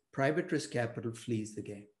crises, private risk capital flees the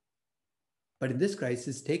game. But in this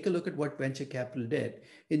crisis, take a look at what venture capital did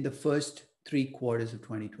in the first 3 quarters of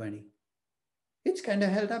 2020. It's kind of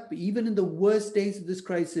held up. Even in the worst days of this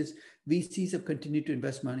crisis, VCs have continued to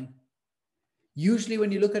invest money. Usually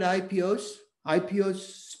when you look at IPOs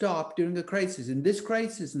stop during a crisis. In this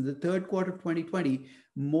crisis, in the 3rd quarter of 2020,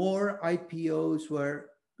 more IPOs were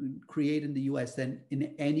created in the US than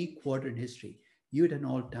in any quarter in history. You had an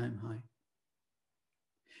all-time high.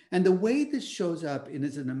 And the way this shows up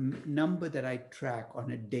is a number that I track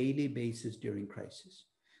on a daily basis during crisis.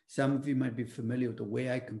 Some of you might be familiar with the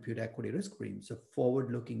way I compute equity risk premiums, a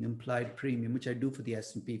forward-looking implied premium, which I do for the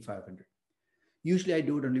S&P 500. Usually I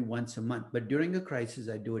do it only once a month, but during a crisis,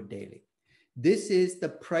 I do it daily. This is the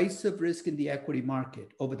price of risk in the equity market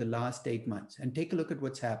over the last 8 months. And take a look at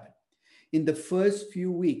what's happened. In the first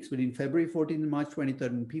few weeks, between February 14th and March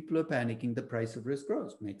 23rd, when people are panicking, the price of risk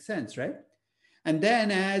grows. Makes sense, right? And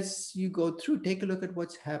then as you go through, take a look at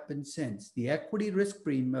what's happened since. The equity risk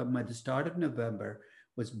premium at the start of November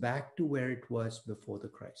was back to where it was before the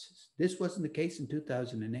crisis. This wasn't the case in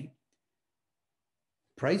 2008.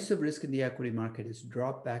 Price of risk in the equity market has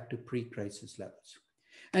dropped back to pre-crisis levels.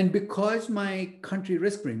 And because my country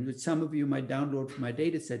risk premiums, which some of you might download from my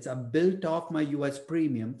data sets, are built off my US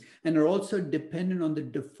premium and are also dependent on the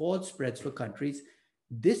default spreads for countries,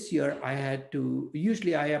 this year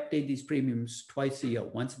usually I update these premiums twice a year,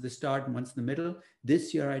 once at the start and once in the middle.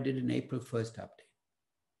 This year I did an April 1st update.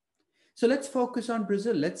 So let's focus on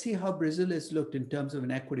Brazil. Let's see how Brazil has looked in terms of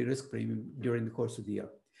an equity risk premium during the course of the year.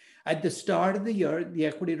 At the start of the year, the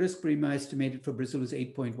equity risk premium estimated for Brazil was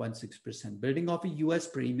 8.16%, building off a US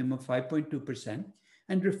premium of 5.2%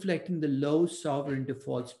 and reflecting the low sovereign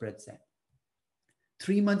default spreads then.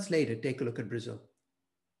 3 months later, take a look at Brazil.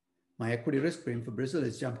 My equity risk premium for Brazil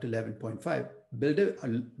has jumped to 11.5,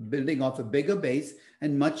 building off a bigger base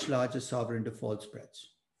and much larger sovereign default spreads.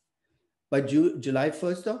 By July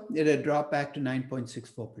 1st, though, it had dropped back to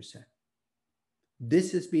 9.64%.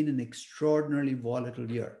 This has been an extraordinarily volatile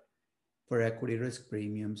year for equity risk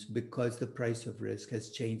premiums because the price of risk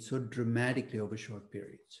has changed so dramatically over short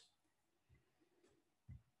periods.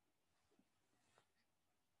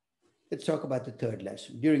 Let's talk about the third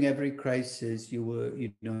lesson. During every crisis, you'll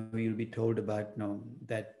be told about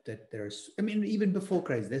that there's, even before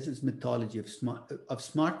crisis, there's this mythology of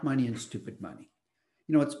smart money and stupid money.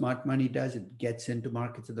 You know what smart money does? It gets into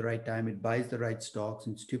markets at the right time. It buys the right stocks,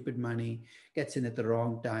 and stupid money gets in at the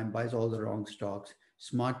wrong time, buys all the wrong stocks.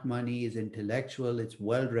 Smart money is intellectual, it's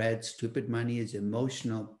well-read. Stupid money is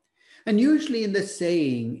emotional. And usually at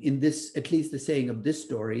least the saying of this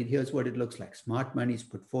story, here's what it looks like. Smart money is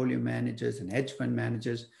portfolio managers and hedge fund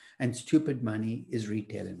managers, and stupid money is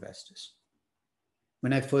retail investors.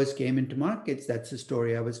 When I first came into markets, that's the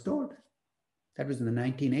story I was told. That was in the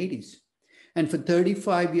 1980s. And for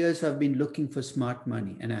 35 years, I've been looking for smart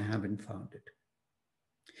money, and I haven't found it.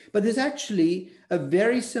 But there's actually a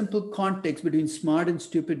very simple context between smart and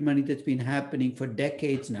stupid money that's been happening for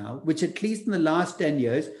decades now, which at least in the last 10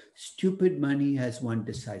 years, stupid money has won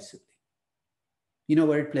decisively. You know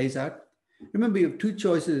where it plays out? Remember, you have 2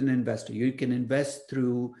 choices as an investor. You can invest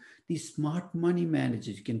through these smart money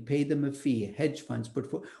managers. You can pay them a fee, hedge funds,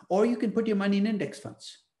 or you can put your money in index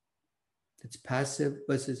funds. It's passive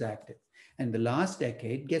versus active. And the last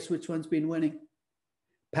decade, guess which one's been winning?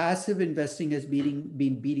 Passive investing has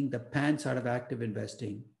been beating the pants out of active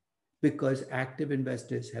investing because active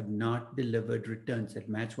investors have not delivered returns that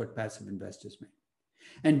match what passive investors make.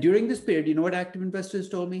 And during this period, you know what active investors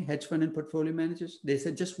told me, hedge fund and portfolio managers? They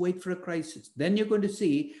said, just wait for a crisis. Then you're going to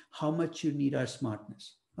see how much you need our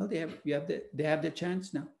smartness. Well, they have their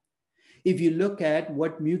chance now. If you look at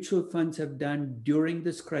what mutual funds have done during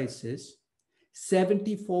this crisis,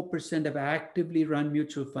 74% of actively run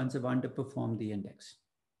mutual funds have underperformed the index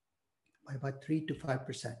by about 3 to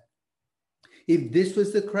 5%. If this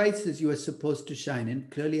was the crisis you were supposed to shine in,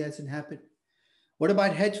 clearly hasn't happened. What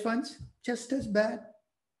about hedge funds? Just as bad.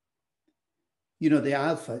 You know, the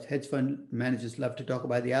alpha, hedge fund managers love to talk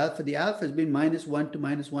about the alpha. The alpha has been -1 to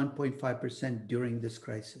 -1.5% during this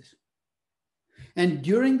crisis. And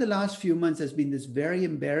during the last few months, there's been this very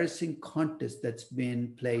embarrassing contest that's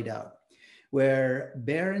been played out, where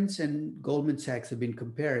Barron's and Goldman Sachs have been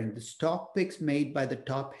comparing the stock picks made by the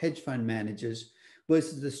top hedge fund managers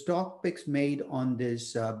versus the stock picks made on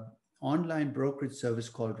this online brokerage service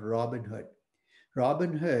called Robinhood.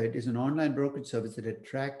 Robinhood is an online brokerage service that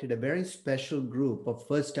attracted a very special group of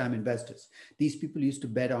first-time investors. These people used to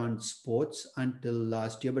bet on sports until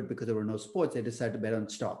last year, but because there were no sports, they decided to bet on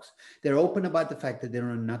stocks. They're open about the fact that they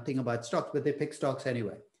know nothing about stocks, but they pick stocks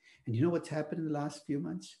anyway. And you know what's happened in the last few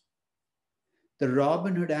months? The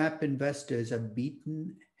Robinhood app investors have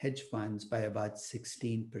beaten hedge funds by about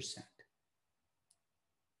 16%.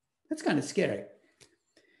 That's kind of scary.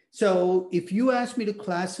 So if you ask me to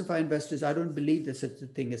classify investors, I don't believe there's such a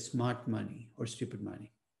thing as smart money or stupid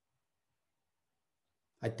money.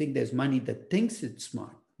 I think there's money that thinks it's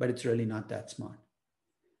smart, but it's really not that smart.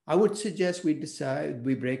 I would suggest we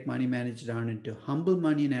break money managed down into humble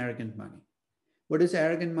money and arrogant money. What does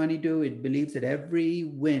arrogant money do? It believes that every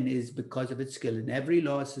win is because of its skill and every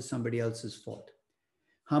loss is somebody else's fault.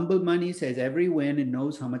 Humble money says every win and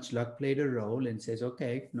knows how much luck played a role and says,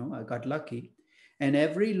 okay, no, I got lucky. And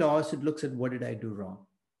every loss, it looks at what did I do wrong?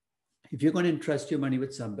 If you're going to entrust your money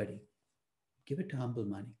with somebody, give it to humble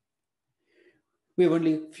money. We have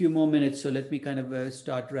only a few more minutes, so let me kind of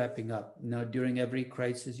start wrapping up. Now, during every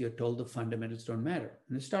crisis, you're told the fundamentals don't matter.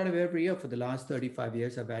 At the start of every year for the last 35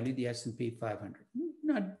 years, I value the S&P 500.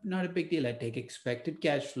 Not a big deal. I take expected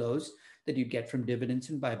cash flows that you get from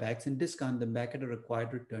dividends and buybacks and discount them back at a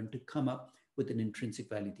required return to come up with an intrinsic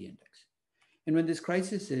value of the index. And when this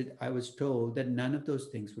crisis hit, I was told that none of those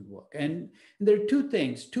things would work. And there are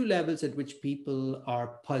two levels at which people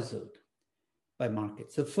are puzzled by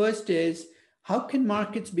markets. The first is, how can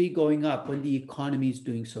markets be going up when the economy is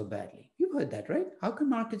doing so badly? You've heard that, right? How can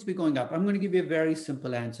markets be going up? I'm going to give you a very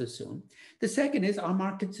simple answer soon. The second is, are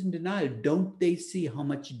markets in denial? Don't they see how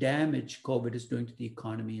much damage COVID is doing to the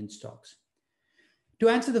economy and stocks? To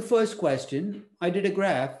answer the first question, I did a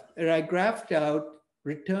graph, where I graphed out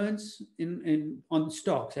returns on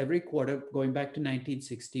stocks every quarter going back to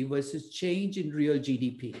 1960 versus change in real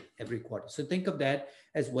GDP every quarter. So think of that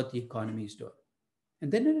as what the economy is doing.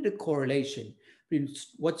 And then I did a correlation between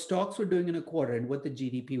what stocks were doing in a quarter and what the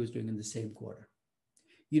GDP was doing in the same quarter.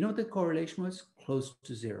 You know what the correlation was? Close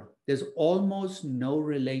to zero. There's almost no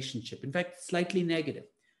relationship. In fact, slightly negative.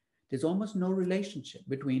 There's almost no relationship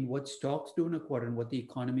between what stocks do in a quarter and what the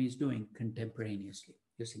economy is doing contemporaneously.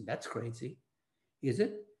 You're saying, that's crazy. Is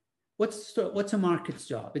it? What's a market's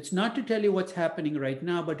job? It's not to tell you what's happening right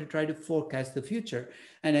now, but to try to forecast the future.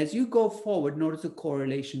 And as you go forward, notice the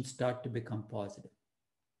correlations start to become positive.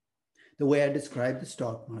 The way I describe the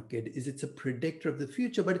stock market is it's a predictor of the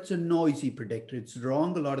future, but it's a noisy predictor. It's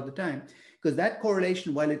wrong a lot of the time because that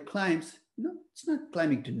correlation, while it climbs, no, it's not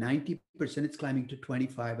climbing to 90%, it's climbing to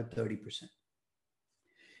 25 or 30%.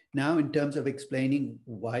 Now, in terms of explaining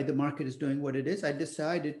why the market is doing what it is, I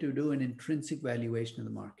decided to do an intrinsic valuation of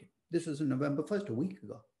the market. This was on November 1st, a week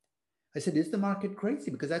ago. I said, is the market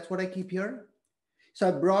crazy? Because that's what I keep hearing. So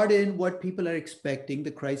I brought in what people are expecting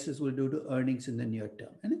the crisis will do to earnings in the near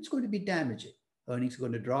term. And it's going to be damaging. Earnings are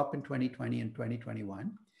going to drop in 2020 and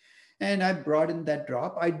 2021. And I brought in that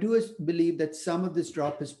drop. I do believe that some of this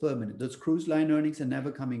drop is permanent. Those cruise line earnings are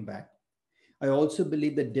never coming back. I also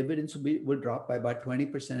believe that dividends will drop by about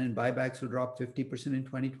 20% and buybacks will drop 50% in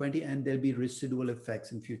 2020, and there'll be residual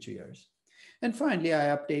effects in future years. And finally,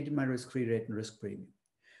 I updated my risk-free rate and risk premium.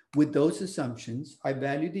 With those assumptions, I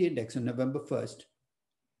valued the index on November 1st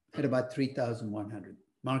at about 3,100.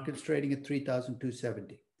 Market's trading at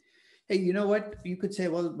 3,270. Hey, you know what? You could say,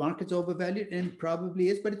 well, market's overvalued, and it probably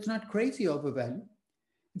is, but it's not crazy overvalued.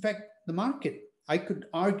 In fact, the market, I could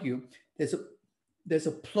argue, there's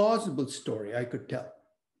a plausible story I could tell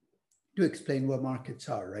to explain where markets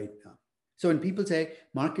are right now. So when people say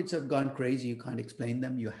markets have gone crazy, you can't explain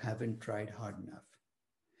them, you haven't tried hard enough.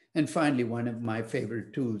 And finally, one of my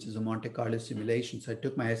favorite tools is a Monte Carlo simulation. So I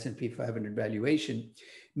took my S&P 500 valuation,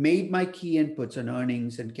 made my key inputs on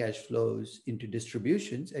earnings and cash flows into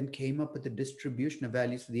distributions, and came up with a distribution of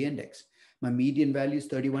values for the index. My median value is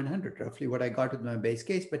 3,100, roughly what I got with my base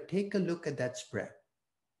case, but take a look at that spread.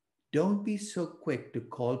 don't be so quick to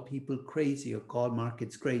call people crazy or call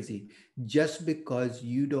markets crazy just because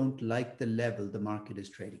you don't like the level the market is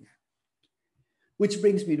trading at. Which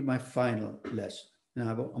brings me to my final lesson. Now,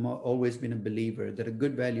 I've always been a believer that a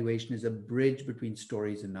good valuation is a bridge between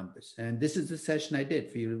stories and numbers. And this is the session I did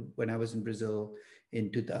for you when I was in Brazil in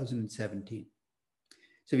 2017.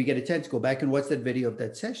 So if you get a chance, go back and watch that video of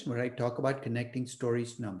that session where I talk about connecting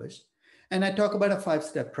stories to numbers. And I talk about a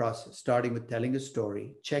 5-step process, starting with telling a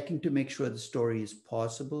story, checking to make sure the story is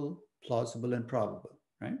possible, plausible, and probable,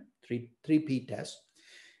 right? Three P tests.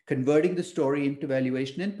 Converting the story into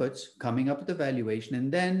valuation inputs, coming up with a valuation,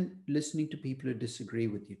 and then listening to people who disagree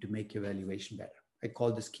with you to make your valuation better. I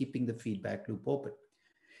call this keeping the feedback loop open.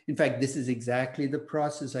 In fact, this is exactly the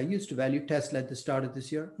process I used to value Tesla at the start of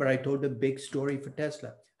this year, where I told a big story for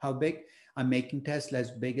Tesla. How big? I'm making Tesla as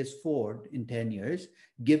big as Ford in 10 years,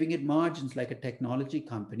 giving it margins like a technology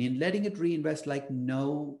company and letting it reinvest like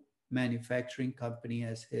no manufacturing company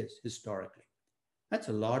has historically. That's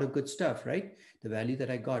a lot of good stuff, right? The value that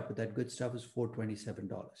I got with that good stuff was $427.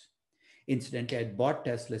 Incidentally, I bought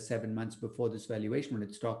Tesla 7 months before this valuation when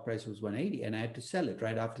its stock price was 180, and I had to sell it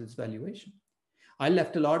right after this valuation. I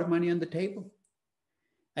left a lot of money on the table.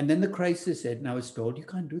 And then the crisis hit, and I was told, you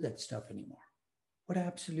can't do that stuff anymore. What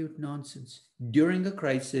absolute nonsense. During a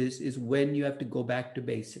crisis is when you have to go back to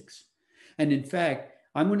basics. And in fact,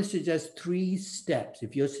 I'm going to suggest 3 steps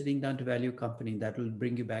if you're sitting down to value a company that will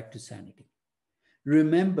bring you back to sanity.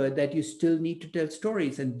 Remember that you still need to tell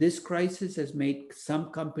stories. And this crisis has made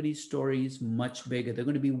some companies' stories much bigger. They're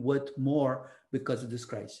going to be worth more because of this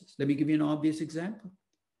crisis. Let me give you an obvious example.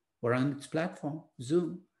 We're on its platform,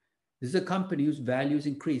 Zoom. This is a company whose values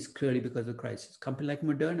increased clearly because of the crisis. A company like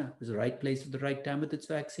Moderna was the right place at the right time with its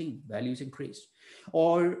vaccine. Values increased.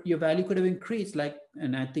 Or your value could have increased,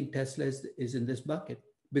 and I think Tesla is in this bucket,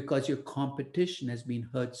 because your competition has been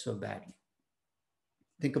hurt so badly.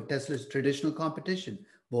 Think of Tesla's traditional competition,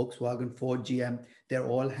 Volkswagen, Ford, GM, they're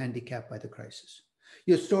all handicapped by the crisis.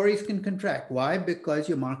 Your stories can contract. Why? Because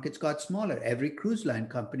your markets got smaller. Every cruise line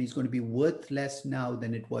company is going to be worth less now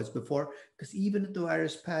than it was before, because even if the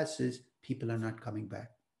virus passes, people are not coming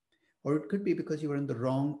back. Or it could be because you were in the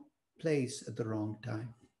wrong place at the wrong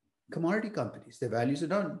time. Commodity companies, their values are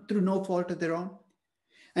down through no fault of their own.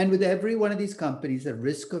 And with every one of these companies, the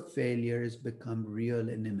risk of failure has become real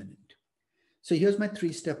and imminent. So here's my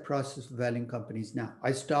 3-step process for valuing companies now.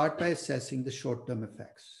 I start by assessing the short-term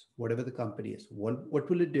effects, whatever the company is. What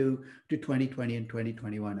will it do to 2020 and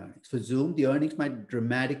 2021 earnings? For Zoom, the earnings might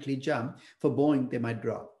dramatically jump. For Boeing, they might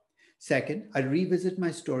drop. Second, I revisit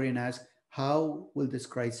my story and ask, how will this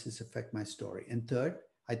crisis affect my story? And third,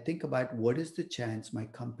 I think about what is the chance my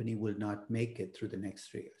company will not make it through the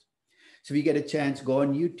next 3 years. So if you get a chance, go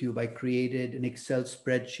on YouTube. I created an Excel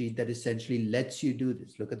spreadsheet that essentially lets you do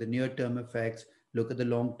this. Look at the near-term effects, look at the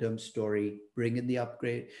long-term story, bring in the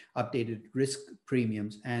updated risk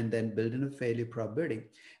premiums, and then build in a failure probability.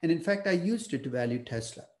 And in fact, I used it to value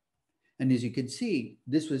Tesla. And as you can see,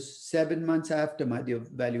 this was 7 months after the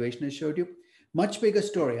valuation I showed you. Much bigger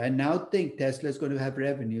story. I now think Tesla is going to have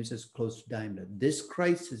revenues as close to Daimler. This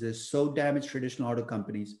crisis has so damaged traditional auto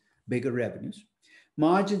companies, bigger revenues.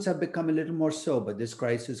 Margins have become a little more sober. This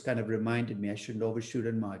crisis kind of reminded me I shouldn't overshoot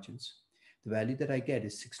on margins. The value that I get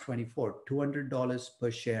is $624, $200 per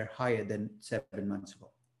share higher than 7 months ago.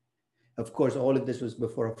 Of course, all of this was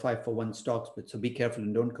before a 5-for-1 stock split, so be careful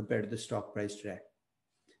and don't compare to the stock price today.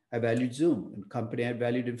 I valued Zoom, a company I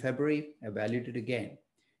valued in February. I valued it again,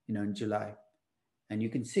 in July. And you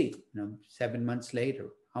can see, 7 months later,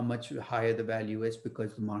 how much higher the value is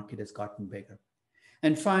because the market has gotten bigger.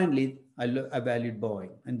 And finally, I valued Boeing.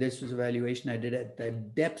 And this was a valuation I did at the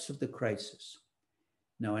depths of the crisis.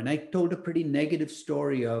 Now, and I told a pretty negative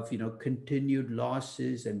story of, continued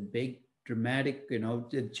losses and big dramatic,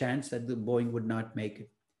 the chance that the Boeing would not make it.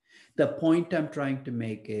 The point I'm trying to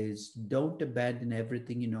make is don't abandon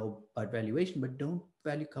everything you know about valuation, but don't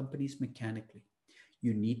value companies mechanically.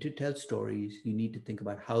 You need to tell stories. You need to think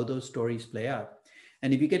about how those stories play out.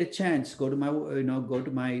 And if you get a chance, go to my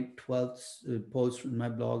 12th post in my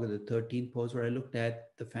blog, or the 13th post where I looked at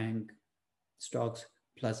the FANG stocks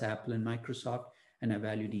plus Apple and Microsoft, and I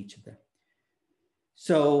valued each of them.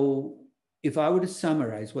 So if I were to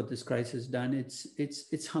summarize what this crisis has done,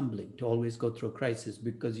 it's humbling to always go through a crisis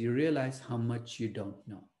because you realize how much you don't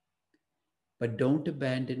know. But don't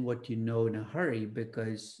abandon what you know in a hurry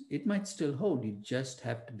because it might still hold. You just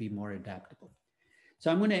have to be more adaptable. So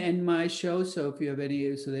I'm going to end my show. So if you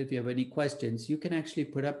have any questions, you can actually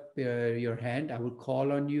put up your hand. I will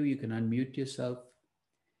call on you. You can unmute yourself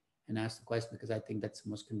and ask the question because I think that's the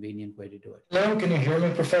most convenient way to do it. Hello, can you hear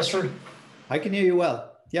me, Professor? I can hear you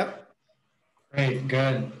well. Yep. Great,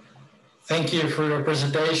 good. Thank you for your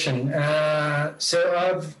presentation. So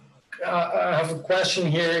I have a question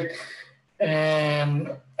here, and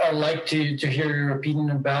I'd like to hear your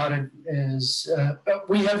opinion about it.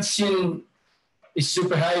 We have seen a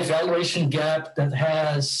super high valuation gap that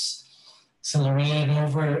has accelerated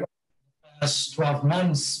over the past 12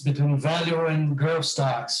 months between value and growth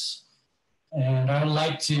stocks. And I would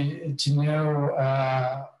like to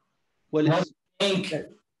know what do you think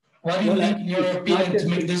in your opinion to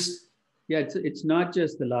make this? Yeah, it's not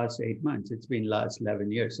just the last 8 months, it's been last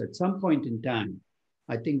 11 years. So at some point in time,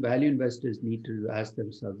 I think value investors need to ask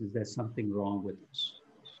themselves, is there something wrong with this?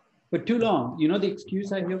 For too long, you know the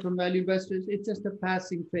excuse I hear from value investors? It's just a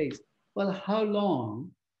passing phase. Well, how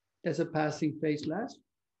long does a passing phase last?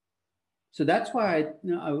 So that's why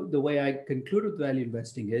the way I conclude with value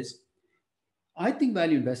investing is, I think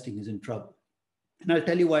value investing is in trouble. And I'll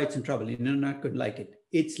tell you why it's in trouble. You're not going to like it.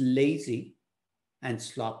 It's lazy and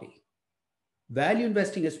sloppy. Value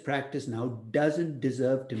investing as practice now doesn't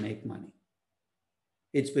deserve to make money.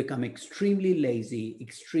 It's become extremely lazy,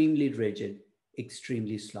 extremely rigid,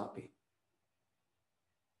 extremely sloppy.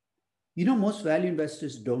 You know, most value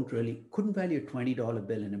investors couldn't value a $20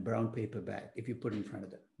 bill in a brown paper bag if you put it in front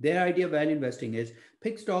of them. Their idea of value investing is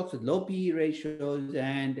pick stocks with low PE ratios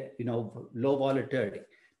and, low volatility.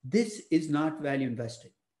 This is not value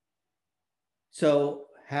investing. So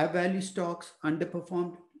have value stocks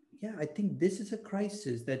underperformed? Yeah, I think this is a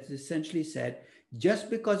crisis that's essentially said, just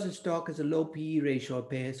because a stock has a low PE ratio or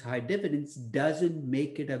pays high dividends doesn't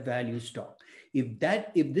make it a value stock.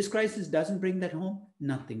 If this crisis doesn't bring that home,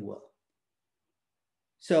 nothing will.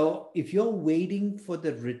 So if you're waiting for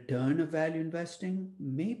the return of value investing,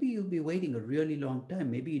 maybe you'll be waiting a really long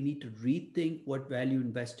time. Maybe you need to rethink what value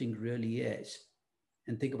investing really is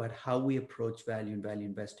and think about how we approach value and value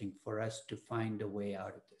investing for us to find a way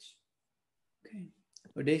out of this. Okay.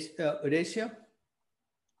 Odesha?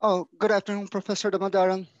 Oh, good afternoon, Professor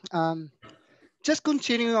Damodaran. Just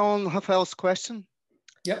continuing on Rafael's question.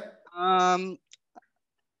 Yep.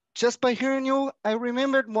 Just by hearing you, I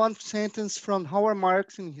remembered one sentence from Howard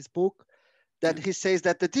Marks in his book that he says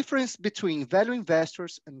that the difference between value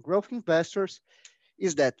investors and growth investors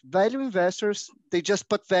is that value investors, they just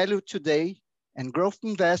put value today, and growth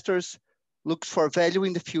investors look for value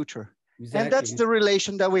in the future. Exactly. And that's the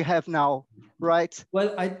relation that we have now, right?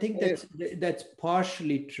 Well, I think that's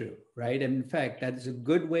partially true, right? And in fact, that is a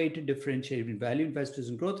good way to differentiate between value investors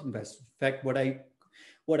and growth investors. In fact,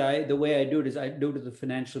 the way I do it is I do it to the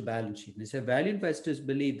financial balance sheet. And I say value investors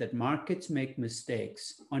believe that markets make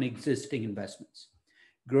mistakes on existing investments.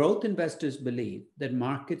 Growth investors believe that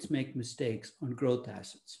markets make mistakes on growth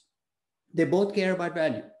assets. They both care about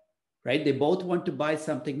value, right? They both want to buy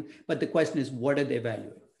something, but the question is, what are they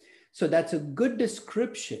valuing? So that's a good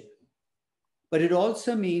description, but it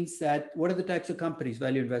also means that what are the types of companies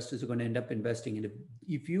value investors are going to end up investing in?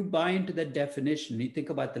 If you buy into that definition, you think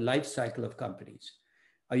about the life cycle of companies.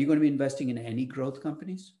 Are you going to be investing in any growth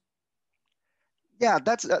companies? Yeah,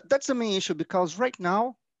 that's the main issue, because right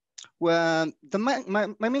now, when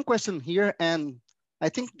my main question here, and I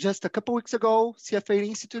think just a couple weeks ago, CFA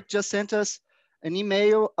Institute just sent us an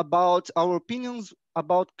email about our opinions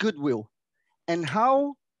about goodwill and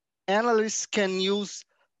how analysts can use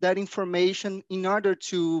that information in order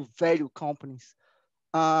to value companies.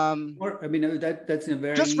 I mean, that's a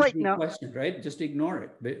very just easy right now, question, right? Just ignore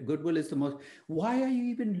it. Goodwill is the most. Why are you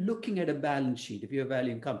even looking at a balance sheet if you're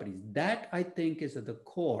valuing companies? That, I think, is at the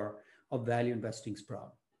core of value investing's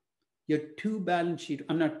problem. You're too balance sheet.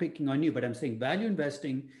 I'm not picking on you, but I'm saying value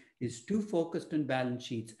investing is too focused on balance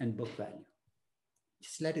sheets and book value.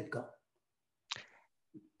 Just let it go.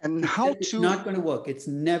 And it's not going to work. It's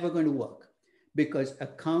never going to work, because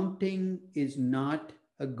accounting is not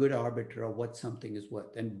a good arbiter of what something is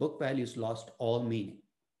worth, and book values lost all meaning.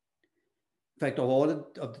 In fact, of all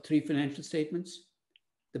of the three financial statements,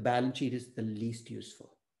 the balance sheet is the least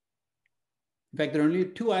useful. In fact, there are only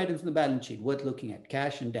two items in the balance sheet worth looking at: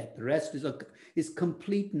 cash and debt. The rest is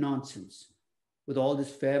complete nonsense with all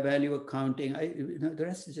this fair value accounting. The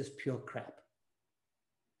rest is just pure crap.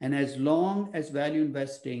 And as long as value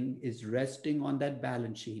investing is resting on that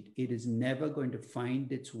balance sheet, it is never going to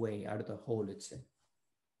find its way out of the hole it's in.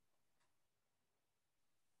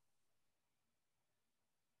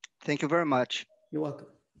 Thank you very much. You're welcome.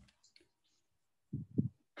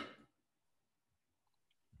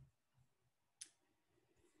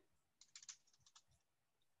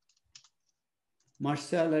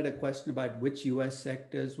 Marcel had a question about which US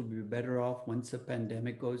sectors would be better off once the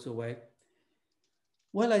pandemic goes away.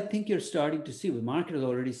 Well, I think you're starting to see the market is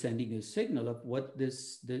already sending a signal of what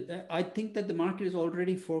I think that the market is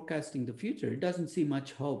already forecasting the future. It doesn't see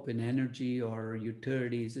much hope in energy or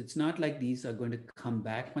utilities. It's not like these are going to come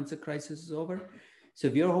back once the crisis is over. So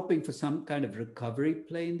if you're hoping for some kind of recovery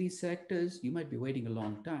play in these sectors, you might be waiting a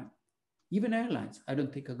long time. Even airlines, I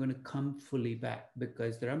don't think are going to come fully back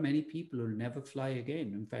because there are many people who will never fly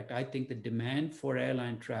again. In fact, I think the demand for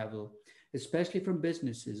airline travel, especially from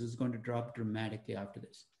businesses, is going to drop dramatically after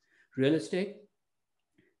this. Real estate,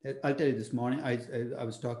 I'll tell you this morning, I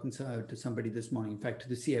was talking to somebody this morning, in fact, to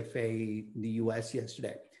the CFA in the US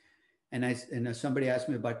yesterday. And somebody asked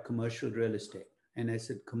me about commercial real estate. And I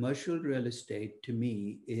said, commercial real estate to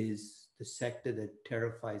me is the sector that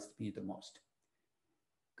terrifies me the most.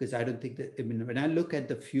 Because I don't think that, I mean, when I look at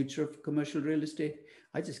the future of commercial real estate,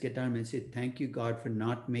 I just get down and say, thank you, God, for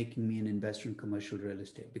not making me an investor in commercial real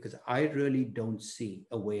estate, because I really don't see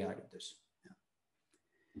a way out of this.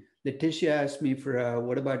 Yeah. Letitia asked me for,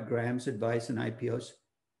 what about Graham's advice on IPOs?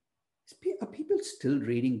 Are people still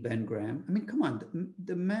reading Ben Graham? I mean, come on,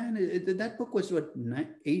 the man, that book was what,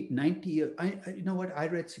 90 years. You know what, I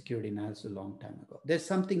read Security Analysis a long time ago. There's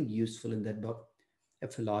something useful in that book, a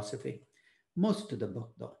philosophy. Most of the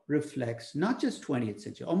book, though, reflects not just 20th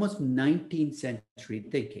century, almost 19th century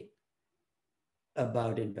thinking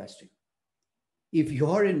about investing. If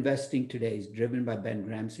your investing today is driven by Ben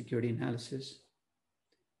Graham's Security Analysis,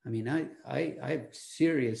 I mean, I have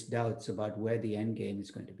serious doubts about where the end game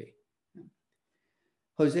is going to be.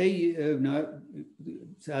 Jose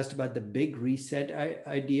asked about the big reset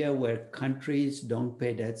idea where countries don't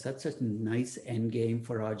pay debts. That's such a nice end game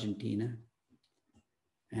for Argentina.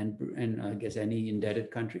 And I guess any indebted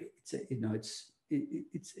country,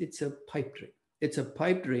 it's a pipe dream. It's a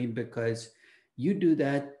pipe dream because you do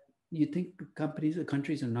that, you think companies or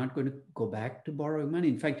countries are not going to go back to borrowing money.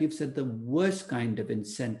 In fact, you've set the worst kind of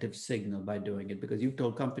incentive signal by doing it, because you've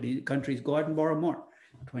told countries go out and borrow more.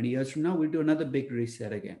 20 years from now, we'll do another big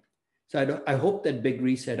reset again. So I hope that big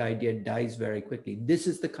reset idea dies very quickly. This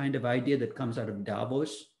is the kind of idea that comes out of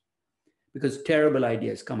Davos, because terrible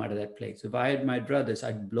ideas come out of that place. If I had my druthers,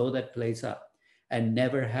 I'd blow that place up and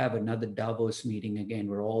never have another Davos meeting again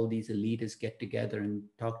where all these elitists get together and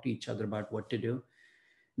talk to each other about what to do.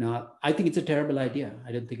 Now, I think it's a terrible idea.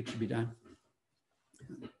 I don't think it should be done.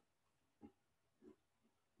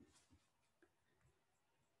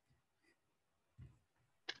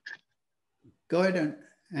 Go ahead,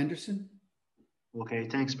 Anderson. Okay,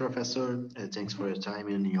 thanks, Professor. Thanks for your time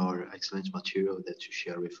and your excellent material that you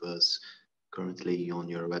share with us currently on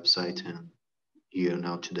your website and here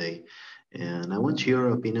now today. And I want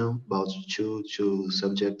your opinion about two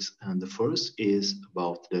subjects. And the first is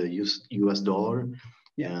about the US dollar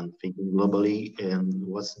and thinking globally, and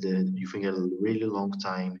what's you think a really long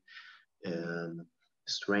time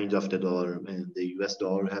strength of the dollar, and the US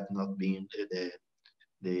dollar have not been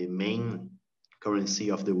the main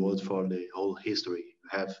currency of the world for the whole history. You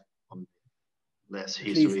have less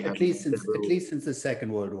history. At least since the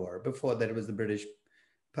Second World War. Before that, it was the British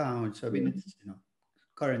pound. So I mean, it's,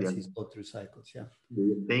 currencies go through cycles. Yeah. Do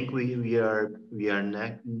you think we are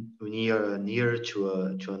near to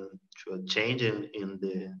a change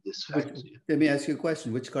in this fact? Let me ask you a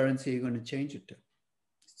question: which currency are you going to change it to?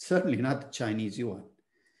 Certainly not the Chinese yuan.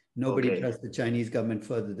 Nobody trusts the Chinese government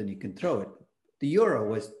further than you can throw it. The euro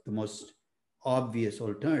was the most obvious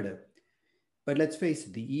alternative. But let's face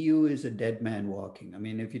it, the EU is a dead man walking. I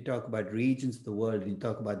mean, if you talk about regions of the world and you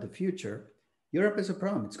talk about the future, Europe is a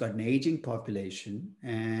problem. It's got an aging population,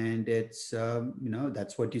 and it's,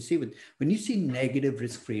 that's what you see when you see negative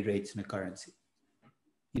risk-free rates in a currency.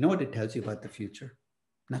 You know what it tells you about the future?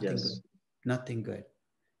 Nothing good. Nothing good.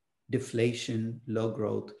 Deflation, low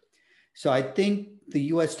growth. So I think the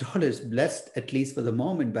US dollar is blessed, at least for the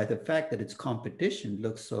moment, by the fact that its competition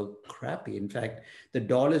looks so crappy. In fact, the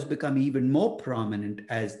dollar has become even more prominent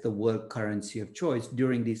as the world currency of choice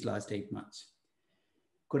during these last 8 months.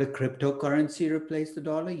 Could a cryptocurrency replace the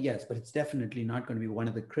dollar? Yes, but it's definitely not going to be one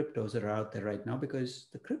of the cryptos that are out there right now, because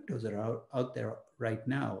the cryptos that are out there right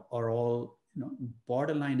now are all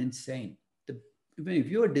borderline insane. If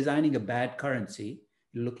you are designing a bad currency,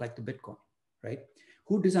 it'll look like the Bitcoin, right?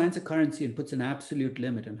 Who designs a currency and puts an absolute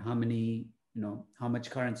limit on how much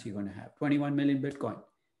currency you're going to have? 21 million Bitcoin.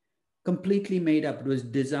 Completely made up. It was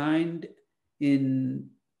designed in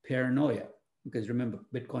paranoia, because remember,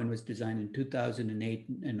 Bitcoin was designed in 2008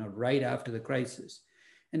 and right after the crisis.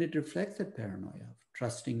 And it reflects that paranoia of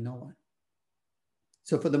trusting no one.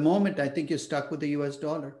 So for the moment, I think you're stuck with the US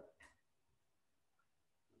dollar.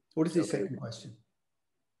 What is the second question?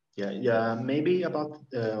 Yeah, maybe about,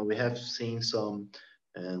 we have seen some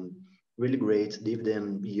really great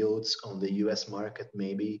dividend yields on the US market,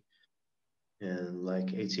 maybe, and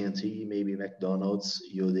like AT&T, maybe McDonald's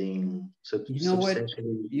yielding You know what?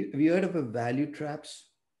 substantially. Have you heard of a value traps?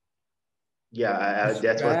 Yeah, The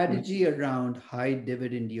that's what. strategy around high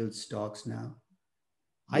dividend yield stocks now,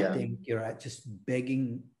 I Yeah, think you're just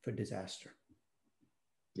begging for disaster.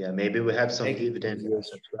 yeah. Maybe we have some Begging for dividend yields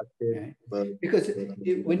disaster, attractive, right? but Because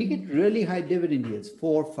when you get really high dividend yields,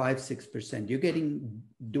 4, 5, 6%, you're getting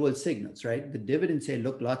dual signals, right? The dividends say,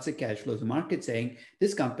 look, lots of cash flows. The market saying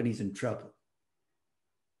this company's in trouble.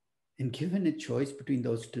 And given a choice between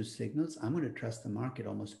those two signals, I'm going to trust the market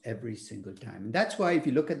almost every single time. And that's why if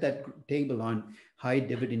you look at that table on high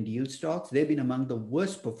dividend yield stocks, they've been among the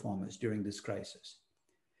worst performers during this crisis.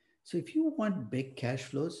 So if you want big cash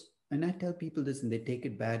flows, and I tell people this and they take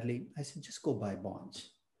it badly, I said, just go buy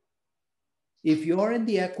bonds. If you're in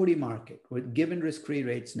the equity market with given risk-free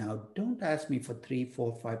rates now, don't ask me for 3,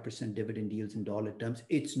 4, 5% dividend yields in dollar terms.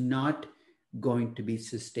 It's not going to be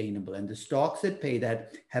sustainable. And the stocks that pay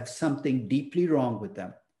that have something deeply wrong with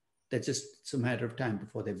them. That's just it's a matter of time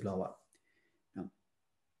before they blow up. No.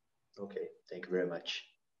 okay. Thank you very much.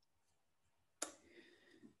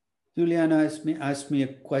 Juliana asked me a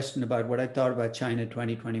question about what I thought about China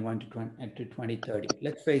 2021 to 2030.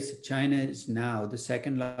 Let's face it, China is now the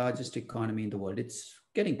second largest economy in the world. It's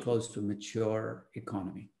getting close to a mature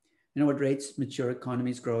economy. You know what rates mature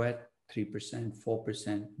economies grow at? 3%,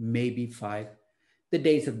 4%, maybe 5%. The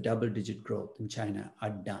days of double-digit growth in China are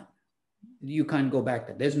done. You can't go back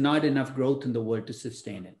there. There's not enough growth in the world to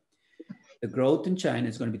sustain it. The growth in China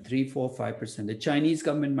is going to be 3, 4, 5%. The Chinese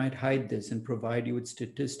government might hide this and provide you with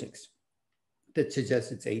statistics that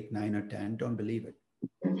suggest it's 8, 9, or 10. Don't believe it.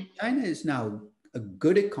 China is now a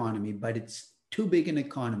good economy, but it's too big an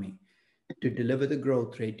economy to deliver the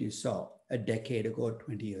growth rate you saw a decade ago or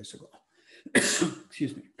 20 years ago.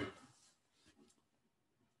 Excuse me.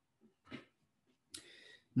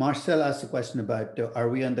 Marcel asked a question about, are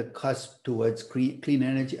we on the cusp towards clean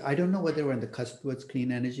energy? I don't know whether we're on the cusp towards clean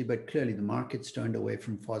energy, but clearly the market's turned away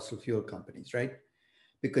from fossil fuel companies, right?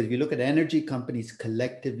 Because if you look at energy companies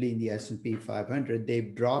collectively in the S&P 500,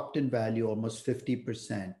 they've dropped in value almost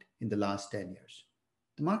 50% in the last 10 years.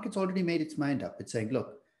 The market's already made its mind up. It's saying,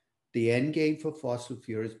 look, the end game for fossil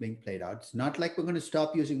fuel is being played out. It's not like we're going to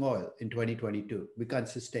stop using oil in 2022. We can't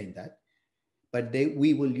sustain that. But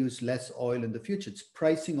we will use less oil in the future. It's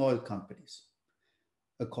pricing oil companies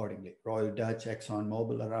accordingly. Royal Dutch,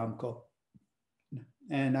 ExxonMobil, Aramco.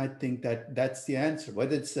 And I think that that's the answer.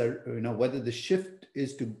 Whether it's whether the shift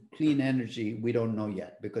is to clean energy, we don't know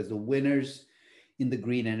yet, because the winners in the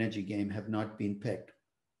green energy game have not been picked.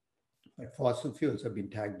 But fossil fuels have been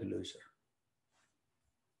tagged the loser.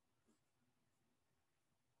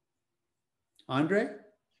 Andre?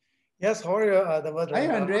 Yes, how are you, Damodaran? Hi,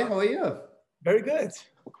 Andre. How are you? Very good.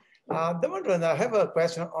 Damodaran, I have a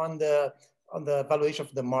question on the valuation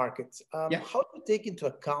of the market. Yeah. How do you take into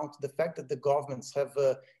account the fact that the governments have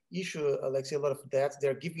issued, like say, a lot of debt?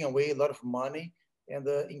 They're giving away a lot of money and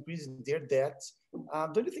increasing their debt.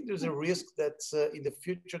 Don't you think there's a risk that in the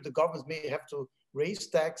future the governments may have to raise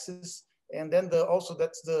taxes, and then also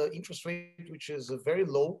that's the interest rate, which is very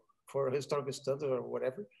low for historical standard or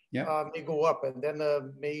whatever, may go up, and then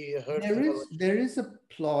may hurt. There is a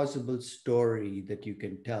plausible story that you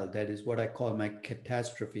can tell. That is what I call my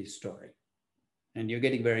catastrophe story. And you're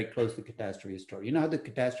getting very close to the catastrophe story. You know how the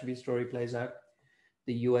catastrophe story plays out?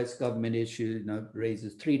 The US government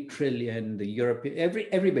raises $3 trillion, the European,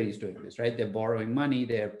 everybody's doing this, right? They're borrowing money,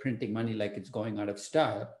 they're printing money like it's going out of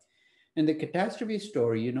style. And the catastrophe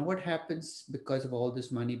story, you know what happens because of all this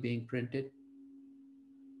money being printed?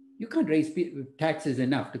 You can't raise taxes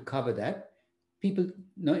enough to cover that.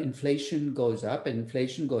 Inflation goes up, and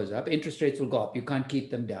inflation goes up. Interest rates will go up. You can't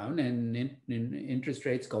keep them down, and interest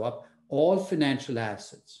rates go up. All financial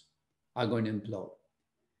assets are going to implode.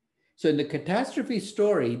 So in the catastrophe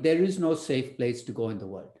story, there is no safe place to go in the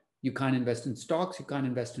world. You can't invest in stocks. You can't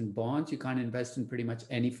invest in bonds. You can't invest in pretty much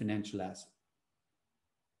any financial asset.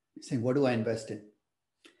 You're saying, what do I invest in?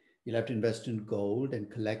 You'll have to invest in gold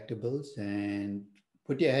and collectibles and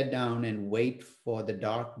put your head down and wait for the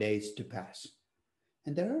dark days to pass.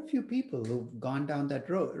 And there are a few people who've gone down that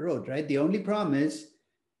road, right? The only problem is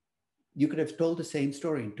you could have told the same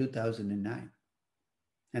story in 2009.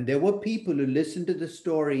 And there were people who listened to the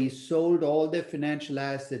story, sold all their financial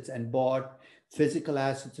assets and bought physical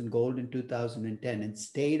assets and gold in 2010 and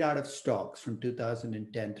stayed out of stocks from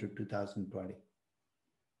 2010 through 2020. I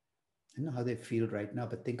don't know how they feel right now,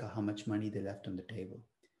 but think of how much money they left on the table.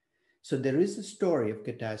 So there is a story of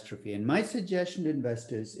catastrophe. And my suggestion to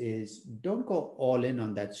investors is don't go all in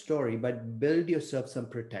on that story, but build yourself some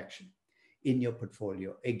protection. in your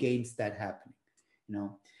portfolio against that happening. You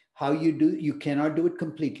know, how you cannot do it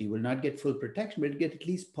completely. You will not get full protection, but you get at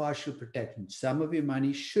least partial protection. Some of your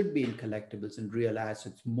money should be in collectibles and real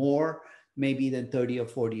assets more maybe than 30 or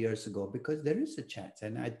 40 years ago, because there is a chance.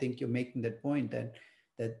 And I think you're making that point that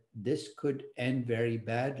this could end very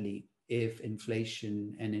badly if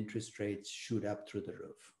inflation and interest rates shoot up through the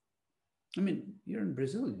roof. I mean, you're in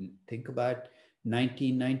Brazil, think about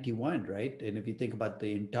 1991, right? And if you think about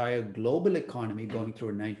the entire global economy going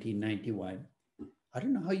through 1991, I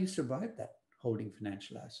don't know how you survived that holding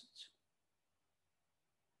financial assets.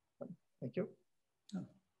 Thank you. Oh.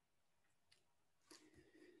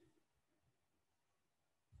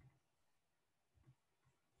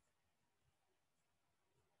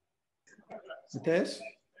 Matthias?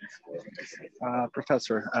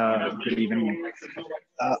 Professor, good evening.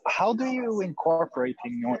 How do you incorporate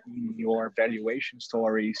in your valuation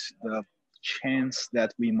stories the chance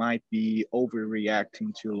that we might be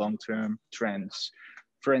overreacting to long-term trends?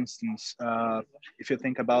 For instance, if you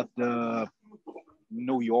think about the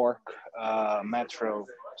New York metro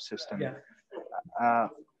system, yeah.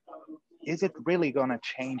 Is it really going to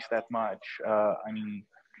change that much? I mean,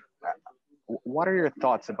 what are your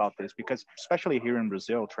thoughts about this? Because especially here in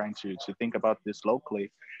Brazil, trying to think about this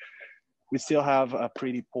locally, we still have a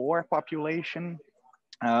pretty poor population.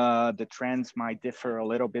 The trends might differ a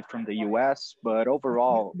little bit from the US, but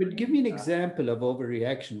overall. But give me an example of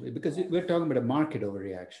overreaction, because we're talking about a market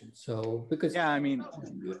overreaction. So, because yeah, I mean,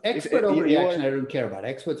 expert overreaction, I don't care about.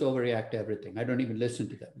 Experts overreact to everything. I don't even listen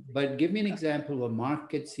to them. But give me an example where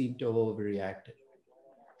markets seem to have overreacted.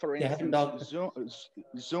 For instance,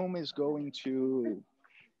 Zoom is going to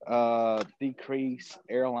decrease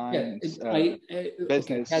airlines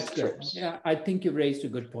business trips. Yeah, I think you've raised a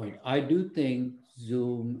good point. I do think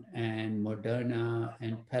Zoom and Moderna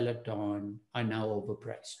and Peloton are now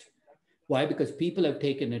overpriced. Why? Because people have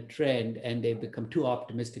taken a trend and they've become too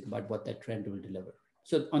optimistic about what that trend will deliver.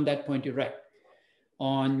 So on that point, you're right.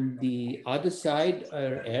 On the other side,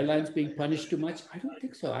 are airlines being punished too much? I don't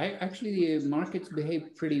think so. Actually, the markets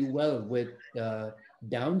behave pretty well with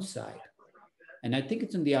downside. And I think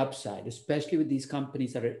it's on the upside, especially with these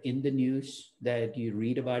companies that are in the news that you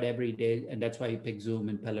read about every day. And that's why you pick Zoom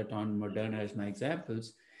and Peloton, Moderna as my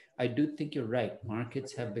examples. I do think you're right.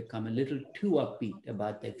 Markets have become a little too upbeat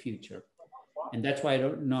about their future. And that's why I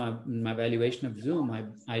don't know, my valuation of Zoom,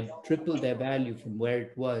 I tripled their value from where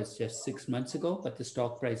it was just 6 months ago, but the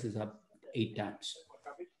stock price is up 8 times.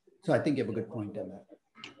 So I think you have a good point on that.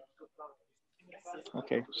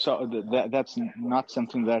 Okay, so that's not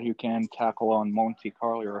something that you can tackle on Monte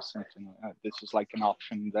Carlo or something. This is like an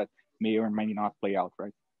option that may or may not play out,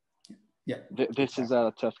 right? Yeah. This is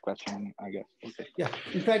a tough question, I guess. Okay. Yeah,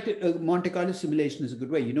 in fact, Monte Carlo simulation is a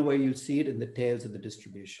good way. You know where you'll see it in the tails of the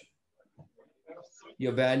distribution.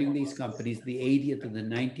 You're valuing these companies the 80th and the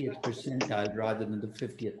 90th percentile rather than the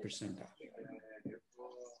 50th percentile.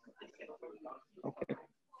 Okay,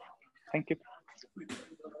 thank you.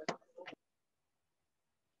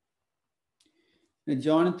 And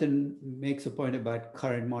Jonathan makes a point about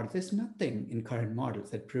current models. There's nothing in current models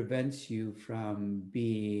that prevents you from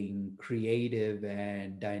being creative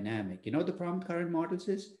and dynamic. You know what the problem with current models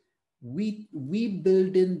is? We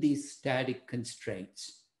build in these static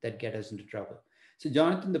constraints that get us into trouble. So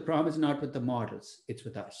Jonathan, the problem is not with the models, it's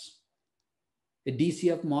with us. The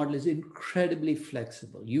DCF model is incredibly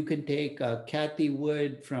flexible. You can take Kathy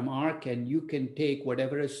Wood from ARC and you can take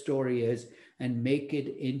whatever a story is and make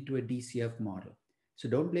it into a DCF model. So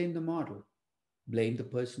don't blame the model, blame the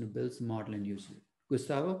person who builds the model and uses it.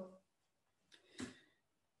 Gustavo?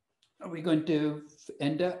 Are we going to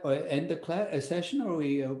end the class session, or are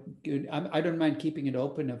we? I don't mind keeping it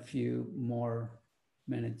open a few more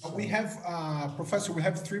minutes. We have, Professor, we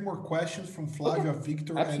have 3 more questions from Flavia, okay.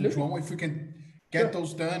 Victor, Absolutely. And João. If we can get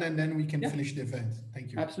those done, and then we can finish the event.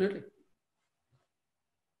 Thank you. Absolutely.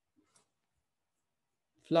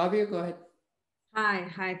 Flavia, go ahead.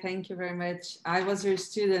 Hi, thank you very much. I was your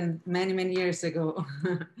student many, many years ago.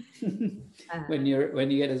 When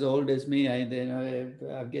you get as old as me, I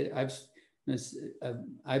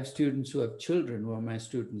have students who have children who are my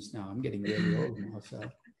students now. I'm getting really old now, so.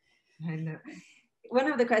 I know.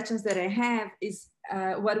 One of the questions that I have is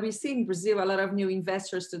what we see in Brazil, a lot of new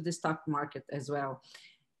investors to the stock market as well.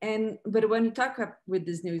 But when you talk with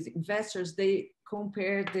these new investors, they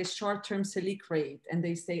compare the short-term Selic rate and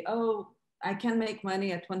they say, oh, I can make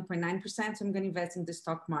money at 1.9%, so I'm going to invest in the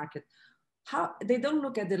stock market. They don't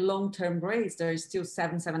look at the long-term rates. They're still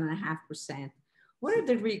 7.5%. What are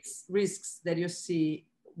the risks that you see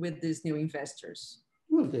with these new investors?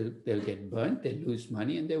 Well, they'll get burnt, they'll lose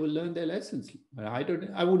money, and they will learn their lessons. I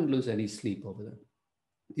wouldn't lose any sleep over them.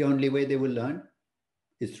 The only way they will learn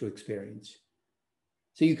is through experience.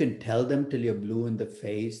 So you can tell them till you're blue in the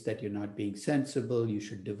face that you're not being sensible, you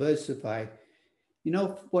should diversify. You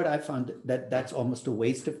know what I found, that's almost a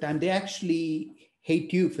waste of time. They actually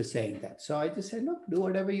hate you for saying that. So I just said, look, do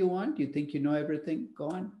whatever you want. You think you know everything, go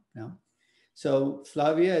on. No. So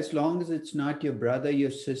Flavia, as long as it's not your brother,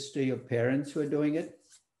 your sister, your parents who are doing it,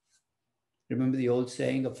 remember the old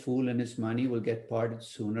saying, a fool and his money will get parted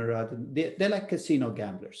sooner rather than, they're like casino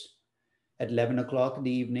gamblers. At 11 o'clock in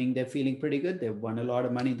the evening, they're feeling pretty good. They've won a lot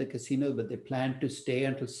of money in the casino, but they plan to stay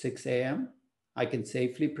until 6 a.m. I can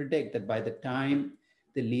safely predict that by the time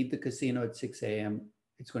they leave the casino at 6 a.m.,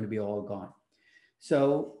 it's going to be all gone.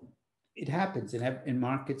 So it happens in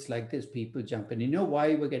markets like this, people jump in. You know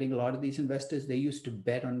why we're getting a lot of these investors? They used to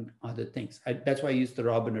bet on other things. That's why I used the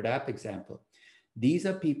Robinhood app example. These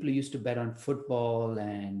are people who used to bet on football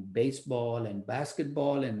and baseball and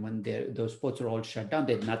basketball. And when those sports are all shut down,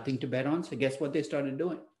 they had nothing to bet on. So guess what they started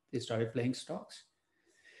doing? They started playing stocks.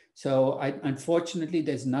 So unfortunately,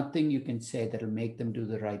 there's nothing you can say that'll make them do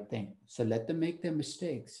the right thing. So let them make their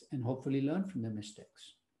mistakes and hopefully learn from their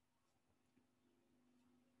mistakes.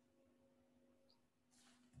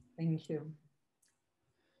 Thank you.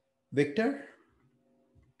 Victor?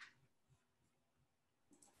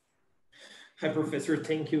 Hi, Professor.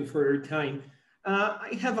 Thank you for your time.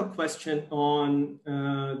 I have a question on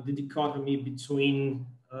the dichotomy between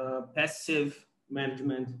passive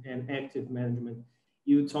management and active management.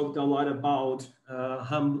 You talked a lot about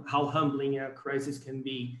how humbling a crisis can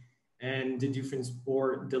be and the difference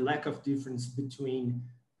or the lack of difference between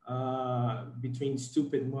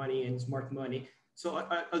stupid money and smart money. So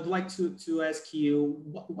I'd like to ask you,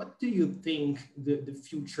 what do you think the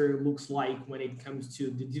future looks like when it comes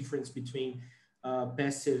to the difference between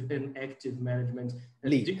passive and active management?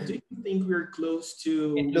 Do you think we're close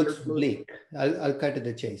to... It looks bleak. I'll cut to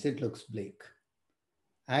the chase. It looks bleak.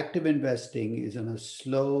 Active investing is on a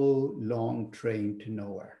slow, long train to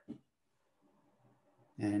nowhere.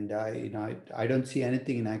 And I don't see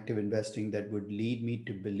anything in active investing that would lead me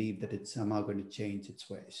to believe that it's somehow going to change its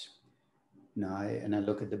ways. I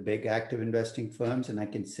look at the big active investing firms, and I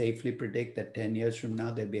can safely predict that 10 years from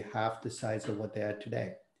now, they'll be half the size of what they are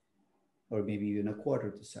today, or maybe even a quarter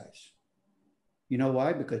of the size. You know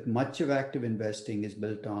why? Because much of active investing is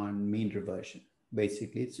built on mean reversion.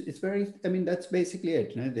 Basically, it's very, that's basically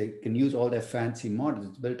it. They can use all their fancy models.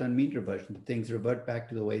 It's built on mean reversion. Things revert back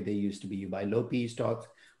to the way they used to be. You buy low PE stocks,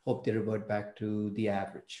 hope they revert back to the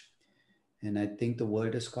average. And I think the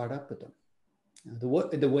world has caught up with them. The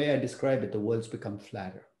way I describe it, the world's become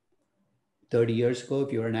flatter. 30 years ago,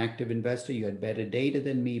 if you were an active investor, you had better data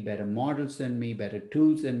than me, better models than me, better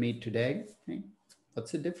tools than me. Today,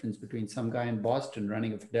 what's the difference between some guy in Boston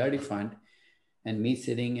running a fidelity fund and me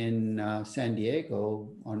sitting in San Diego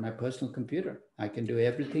on my personal computer? I can do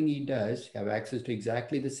everything he does, have access to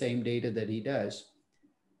exactly the same data that he does.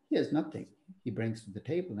 He has nothing he brings to the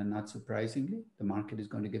table, and not surprisingly, the market is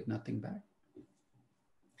going to give nothing back.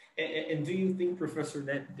 And do you think, Professor,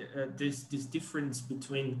 that this difference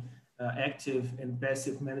between active and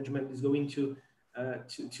passive management is going to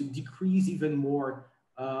decrease even more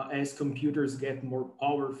as computers get more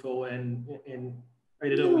powerful and I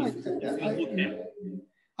don't know.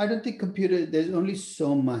 I don't think there's only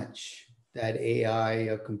so much that AI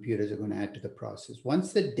or computers are going to add to the process.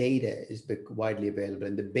 Once the data is widely available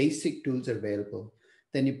and the basic tools are available,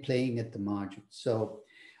 then you're playing at the margin. So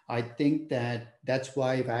I think that's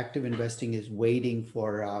why if active investing is waiting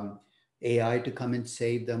for AI to come and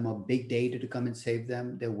save them or big data to come and save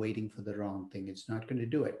them, they're waiting for the wrong thing. It's not going to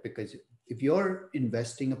do it, because if your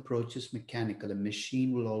investing approach is mechanical, a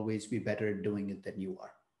machine will always be better at doing it than you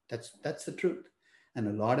are. That's the truth. And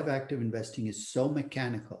a lot of active investing is so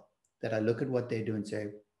mechanical that I look at what they do and say,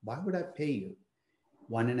 why would I pay you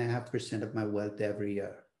 1.5% of my wealth every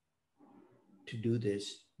year to do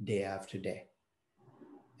this day after day?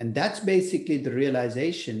 And that's basically the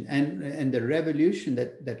realization and the revolution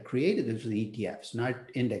that created this with ETFs, not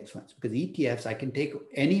index funds. Because ETFs, I can take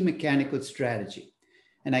any mechanical strategy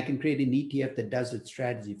and I can create an ETF that does its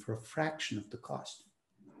strategy for a fraction of the cost.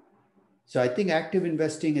 So I think active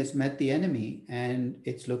investing has met the enemy, and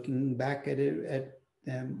it's looking back at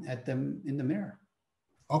them in the mirror.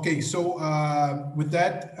 Okay, so with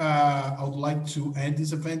that, I would like to end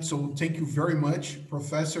this event. So thank you very much,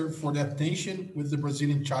 Professor, for the attention with the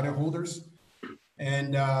Brazilian charter holders.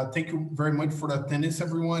 And thank you very much for the attendance,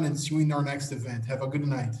 everyone, and see you in our next event. Have a good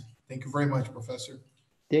night. Thank you very much, Professor.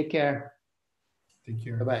 Take care. Take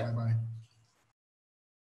care. Bye-bye. Bye-bye.